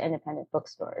favorable to independent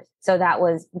bookstores. So that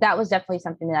was definitely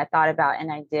something that I thought about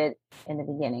and I did in the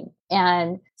beginning.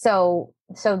 And so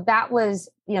that was,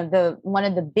 the one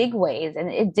of the big ways, and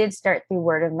it did start through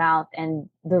word of mouth, and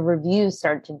the reviews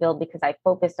started to build because I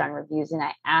focused on reviews and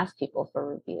I asked people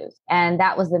for reviews. And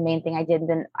that was the main thing I did. And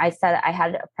then I said I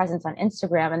had a presence on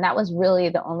Instagram, and that was really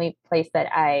the only place that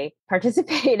I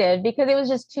participated because it was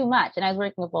just too much. And I was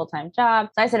working a full-time job.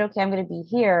 So I said, okay, I'm going to be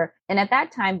here. And at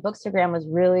that time, Bookstagram was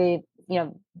really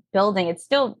building. It's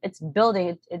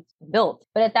building. It's built.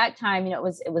 But at that time, it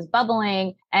was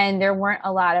bubbling, and there weren't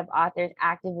a lot of authors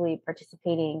actively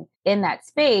participating in that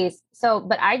space. So,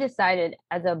 but I decided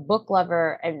as a book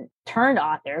lover and turned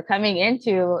author coming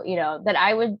into, that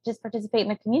I would just participate in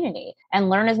the community and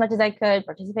learn as much as I could,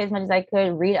 participate as much as I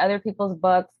could, read other people's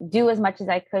books, do as much as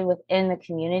I could within the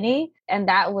community. And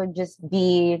that would just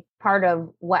be part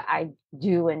of what I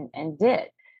do and did.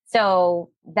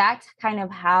 So that's kind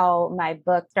of how my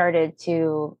book started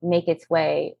to make its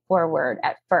way forward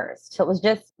at first. So it was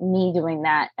just me doing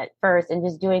that at first and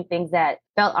just doing things that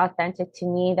felt authentic to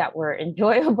me, that were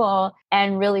enjoyable,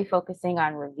 and really focusing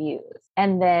on reviews.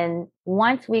 And then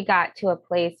once we got to a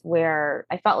place where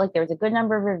I felt like there was a good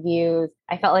number of reviews,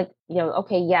 I felt like,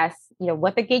 okay, yes,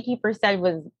 what the gatekeeper said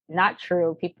was not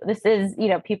true.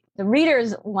 The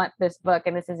readers want this book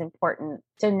and this is important.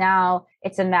 So now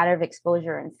it's a matter of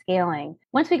exposure and scaling.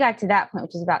 Once we got to that point,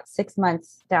 which is about 6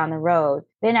 months down the road,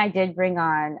 then I did bring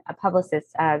on a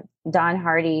publicist, Dawn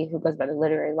Hardy, who goes by the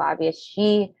Literary Lobbyist.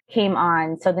 She came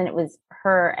on. So then it was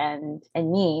her and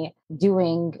me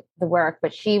doing the work,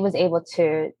 but she was able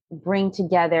to bring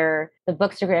together the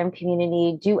Bookstagram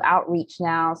community, do outreach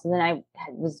now. So then I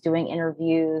was doing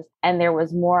interviews, and there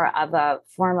was more of a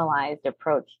formalized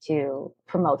approach to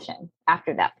promotion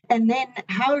after that. And then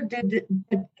how did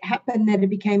it happen that it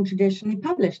became traditionally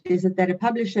published? Is it that a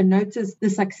publisher noticed the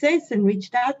success and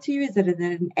reached out to you? Is it that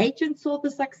an agent saw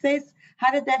the success?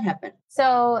 How did that happen?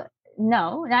 So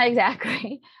no, not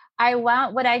exactly.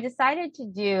 What I decided to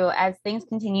do as things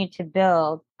continued to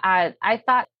build, I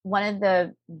thought one of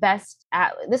the best,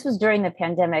 this was during the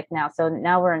pandemic now. So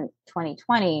now we're in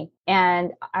 2020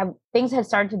 and things had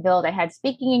started to build. I had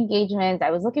speaking engagements.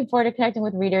 I was looking forward to connecting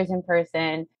with readers in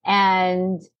person,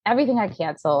 and everything got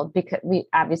canceled because we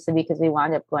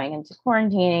wound up going into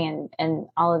quarantining and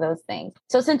all of those things.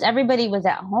 So since everybody was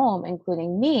at home,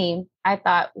 including me, I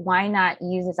thought, why not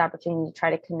use this opportunity to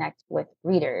try to connect with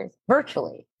readers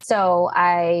virtually? So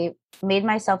I made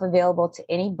myself available to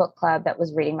any book club that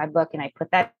was reading my book, and I put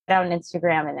that out on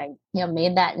Instagram, and I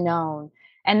made that known.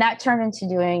 And that turned into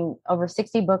doing over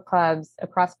 60 book clubs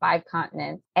across 5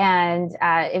 continents. And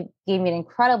it gave me an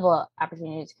incredible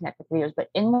opportunity to connect with readers. But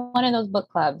in one of those book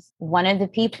clubs, one of the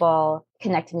people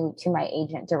connected me to my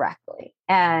agent directly.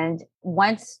 And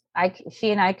once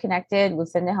she and I connected,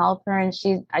 Lucinda helped her, and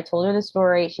I told her the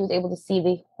story. She was able to see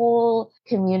the whole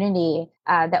community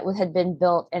that had been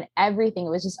built, and everything. It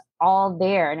was just all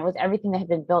there, and it was everything that had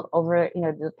been built over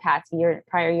the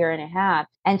prior year and a half.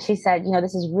 And she said,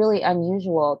 this is really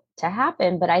unusual to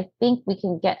happen, but I think we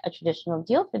can get a traditional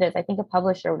deal for this. I think a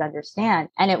publisher would understand.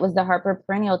 And it was the Harper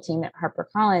Perennial team at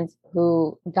HarperCollins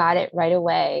who got it right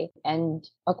away and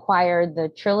acquired the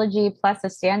trilogy plus a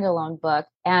standalone book,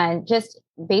 and just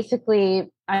basically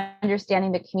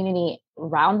understanding the community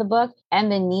around the book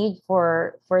and the need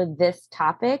for this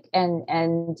topic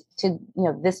and to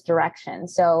this direction.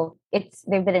 So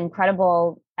they've been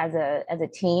incredible as a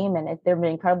team, and they've been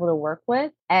incredible to work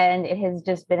with, and it has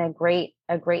just been a great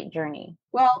journey.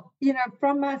 Well,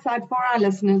 from my side, for our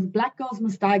listeners, Black Girls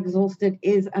Must Die Exhausted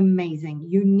is amazing.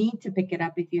 You need to pick it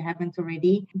up if you haven't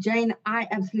already. Jayne, I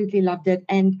absolutely loved it.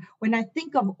 And when I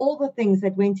think of all the things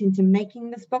that went into making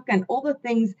this book and all the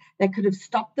things that could have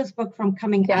stopped this book from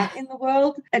coming out in the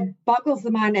world, it boggles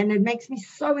the mind. And it makes me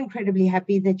so incredibly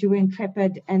happy that you were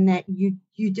intrepid and that you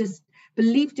just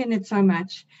believed in it so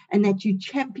much, and that you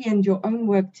championed your own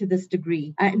work to this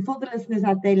degree. And for the listeners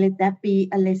out there, let that be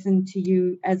a lesson to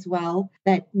you as well,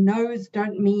 that no's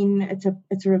don't mean it's a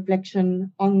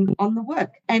reflection on the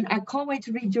work. And I can't wait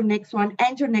to read your next one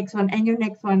and your next one and your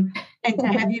next one, and to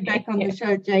have you back on the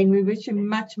show, Jayne. We wish you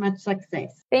much, much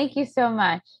success. Thank you so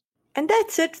much. And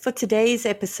that's it for today's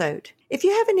episode. If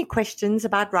you have any questions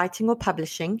about writing or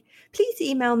publishing, please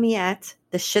email me at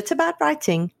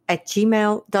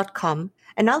theshitaboutwriting@gmail.com,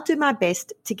 and I'll do my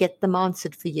best to get them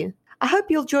answered for you. I hope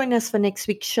you'll join us for next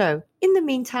week's show. In the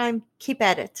meantime, keep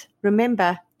at it.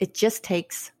 Remember, it just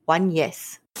takes one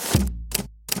yes.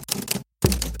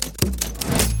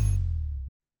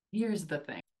 Here's the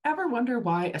thing. Ever Ever wonder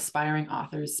why aspiring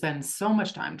authors spend so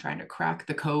much time trying to crack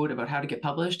the code about how to get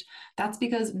published? That's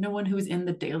because no one who's in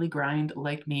the daily grind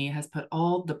like me has put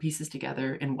all the pieces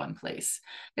together in one place.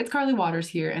 It's Carly Waters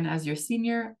here, and as your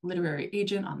senior literary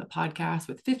agent on the podcast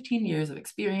with 15 years of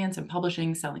experience in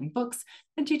publishing, selling books,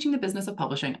 and teaching the business of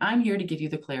publishing, I'm here to give you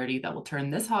the clarity that will turn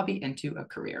this hobby into a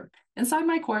career. Inside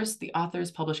my course, The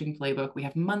Author's Publishing Playbook, we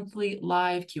have monthly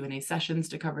live Q&A sessions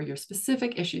to cover your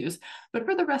specific issues, but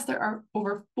for the rest, there are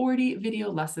over 40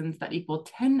 video lessons that equal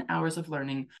 10 hours of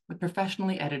learning with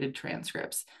professionally edited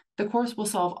transcripts. The course will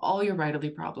solve all your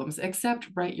writerly problems, except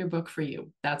write your book for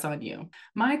you. That's on you.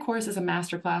 My course is a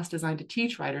masterclass designed to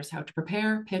teach writers how to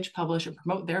prepare, pitch, publish, and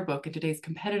promote their book in today's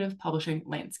competitive publishing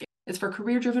landscape. It's for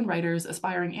career-driven writers,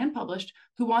 aspiring and published,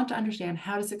 who want to understand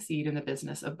how to succeed in the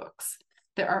business of books.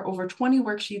 There are over 20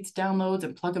 worksheets, downloads,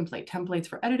 and plug-and-play templates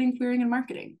for editing, querying, and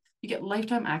marketing. You get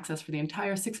lifetime access for the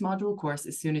entire 6-module course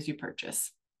as soon as you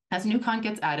purchase. As new content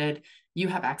gets added, you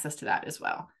have access to that as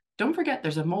well. Don't forget,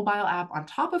 there's a mobile app on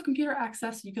top of computer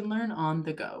access you can learn on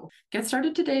the go. Get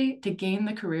started today to gain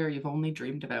the career you've only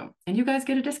dreamed about. And you guys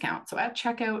get a discount. So at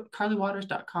checkout,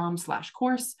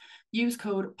 carlywaters.com/course, use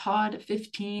code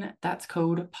POD15, that's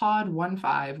code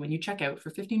POD15 when you check out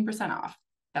for 15% off.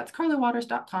 That's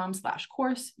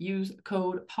carlywaters.com/course. Use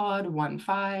code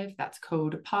POD15, that's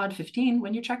code POD15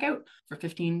 when you check out for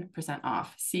 15%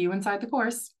 off. See you inside the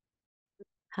course.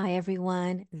 Hi,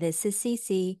 everyone. This is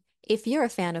Cece. If you're a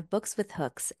fan of books with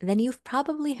hooks, then you've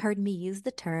probably heard me use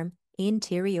the term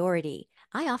interiority.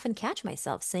 I often catch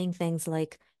myself saying things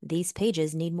like, these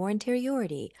pages need more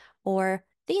interiority, or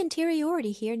the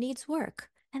interiority here needs work.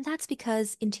 And that's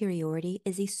because interiority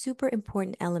is a super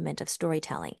important element of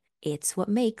storytelling. It's what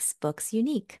makes books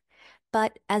unique.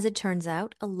 But as it turns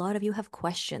out, a lot of you have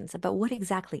questions about what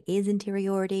exactly is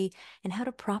interiority and how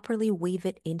to properly weave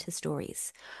it into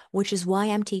stories, which is why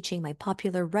I'm teaching my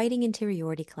popular writing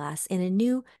interiority class in a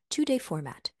new 2-day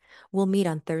format. We'll meet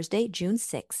on Thursday, June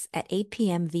 6th at 8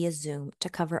 p.m. via Zoom to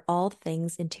cover all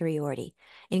things interiority,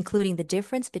 including the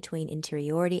difference between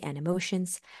interiority and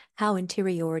emotions, how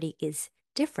interiority is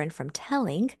different from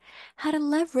telling, how to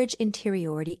leverage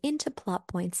interiority into plot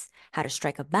points, how to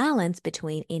strike a balance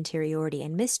between interiority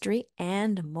and mystery,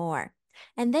 and more.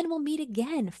 And then we'll meet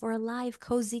again for a live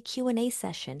cozy Q&A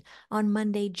session on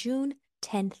Monday, June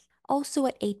 10th, also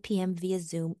at 8 p.m. via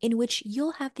Zoom, in which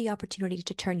you'll have the opportunity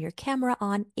to turn your camera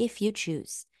on if you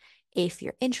choose. If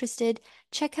you're interested,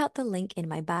 check out the link in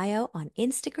my bio on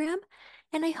Instagram,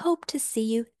 and I hope to see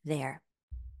you there.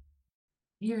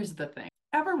 Here's the thing.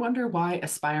 Ever wonder why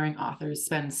aspiring authors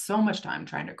spend so much time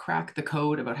trying to crack the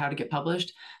code about how to get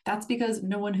published? That's because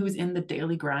no one who's in the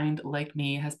daily grind like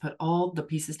me has put all the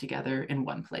pieces together in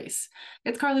one place.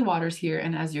 It's Carly Waters here,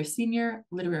 and as your senior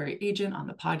literary agent on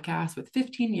the podcast with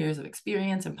 15 years of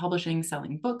experience in publishing,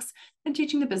 selling books, and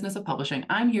teaching the business of publishing,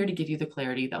 I'm here to give you the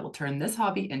clarity that will turn this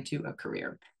hobby into a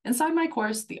career. Inside my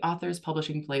course, The Author's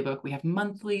Publishing Playbook, we have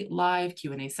monthly live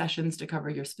Q&A sessions to cover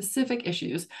your specific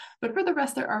issues, but for the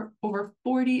rest, there are over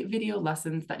 40 video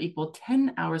lessons that equal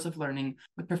 10 hours of learning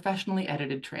with professionally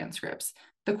edited transcripts.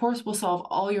 The course will solve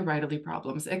all your writerly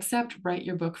problems, except write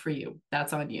your book for you.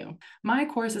 That's on you. My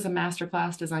course is a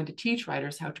masterclass designed to teach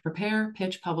writers how to prepare,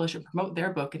 pitch, publish, and promote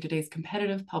their book in today's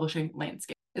competitive publishing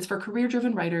landscape. It's for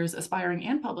career-driven writers, aspiring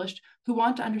and published, who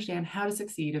want to understand how to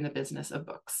succeed in the business of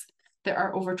books. There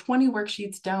are over 20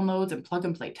 worksheets, downloads, and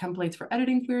plug-and-play templates for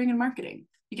editing, querying, and marketing.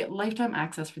 You get lifetime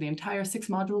access for the entire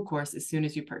 6-module course as soon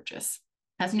as you purchase.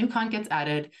 As new content gets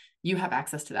added, you have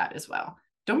access to that as well.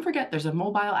 Don't forget, there's a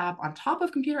mobile app on top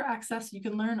of computer access you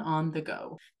can learn on the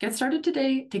go. Get started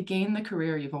today to gain the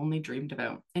career you've only dreamed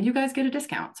about. And you guys get a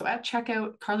discount. So at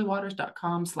checkout,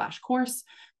 carlywaters.com/course,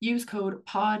 use code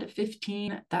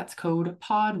POD15, that's code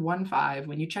POD15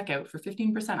 when you check out for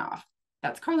 15% off.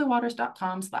 That's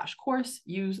carlywaters.com/course.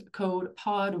 Use code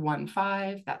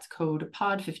POD15, that's code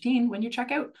POD15 when you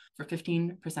check out for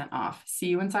 15% off. See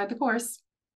you inside the course.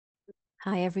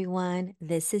 Hi, everyone.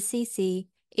 This is Cece.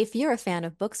 If you're a fan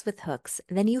of books with hooks,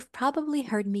 then you've probably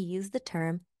heard me use the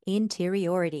term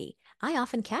interiority. I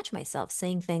often catch myself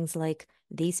saying things like,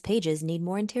 these pages need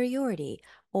more interiority,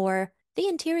 or the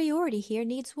interiority here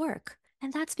needs work.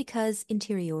 And that's because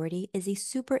interiority is a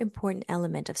super important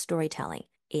element of storytelling.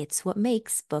 It's what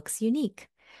makes books unique.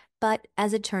 But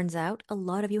as it turns out, a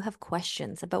lot of you have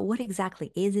questions about what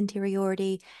exactly is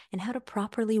interiority and how to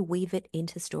properly weave it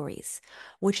into stories,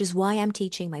 which is why I'm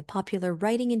teaching my popular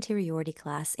writing interiority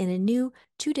class in a new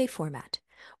 2-day format.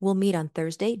 We'll meet on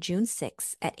Thursday, June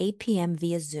 6th at 8 p.m.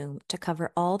 via Zoom to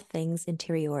cover all things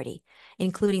interiority,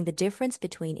 including the difference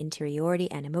between interiority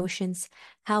and emotions,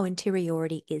 how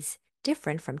interiority is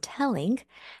different from telling,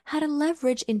 how to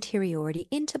leverage interiority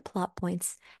into plot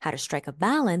points, how to strike a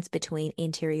balance between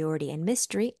interiority and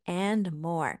mystery, and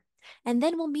more. And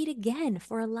then we'll meet again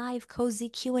for a live cozy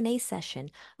Q&A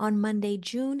session on Monday,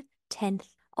 June 10th,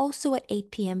 also at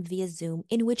 8 p.m. via Zoom,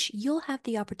 in which you'll have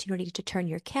the opportunity to turn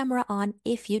your camera on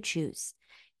if you choose.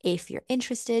 If you're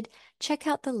interested, check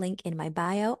out the link in my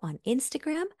bio on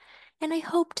Instagram, and I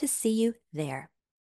hope to see you there.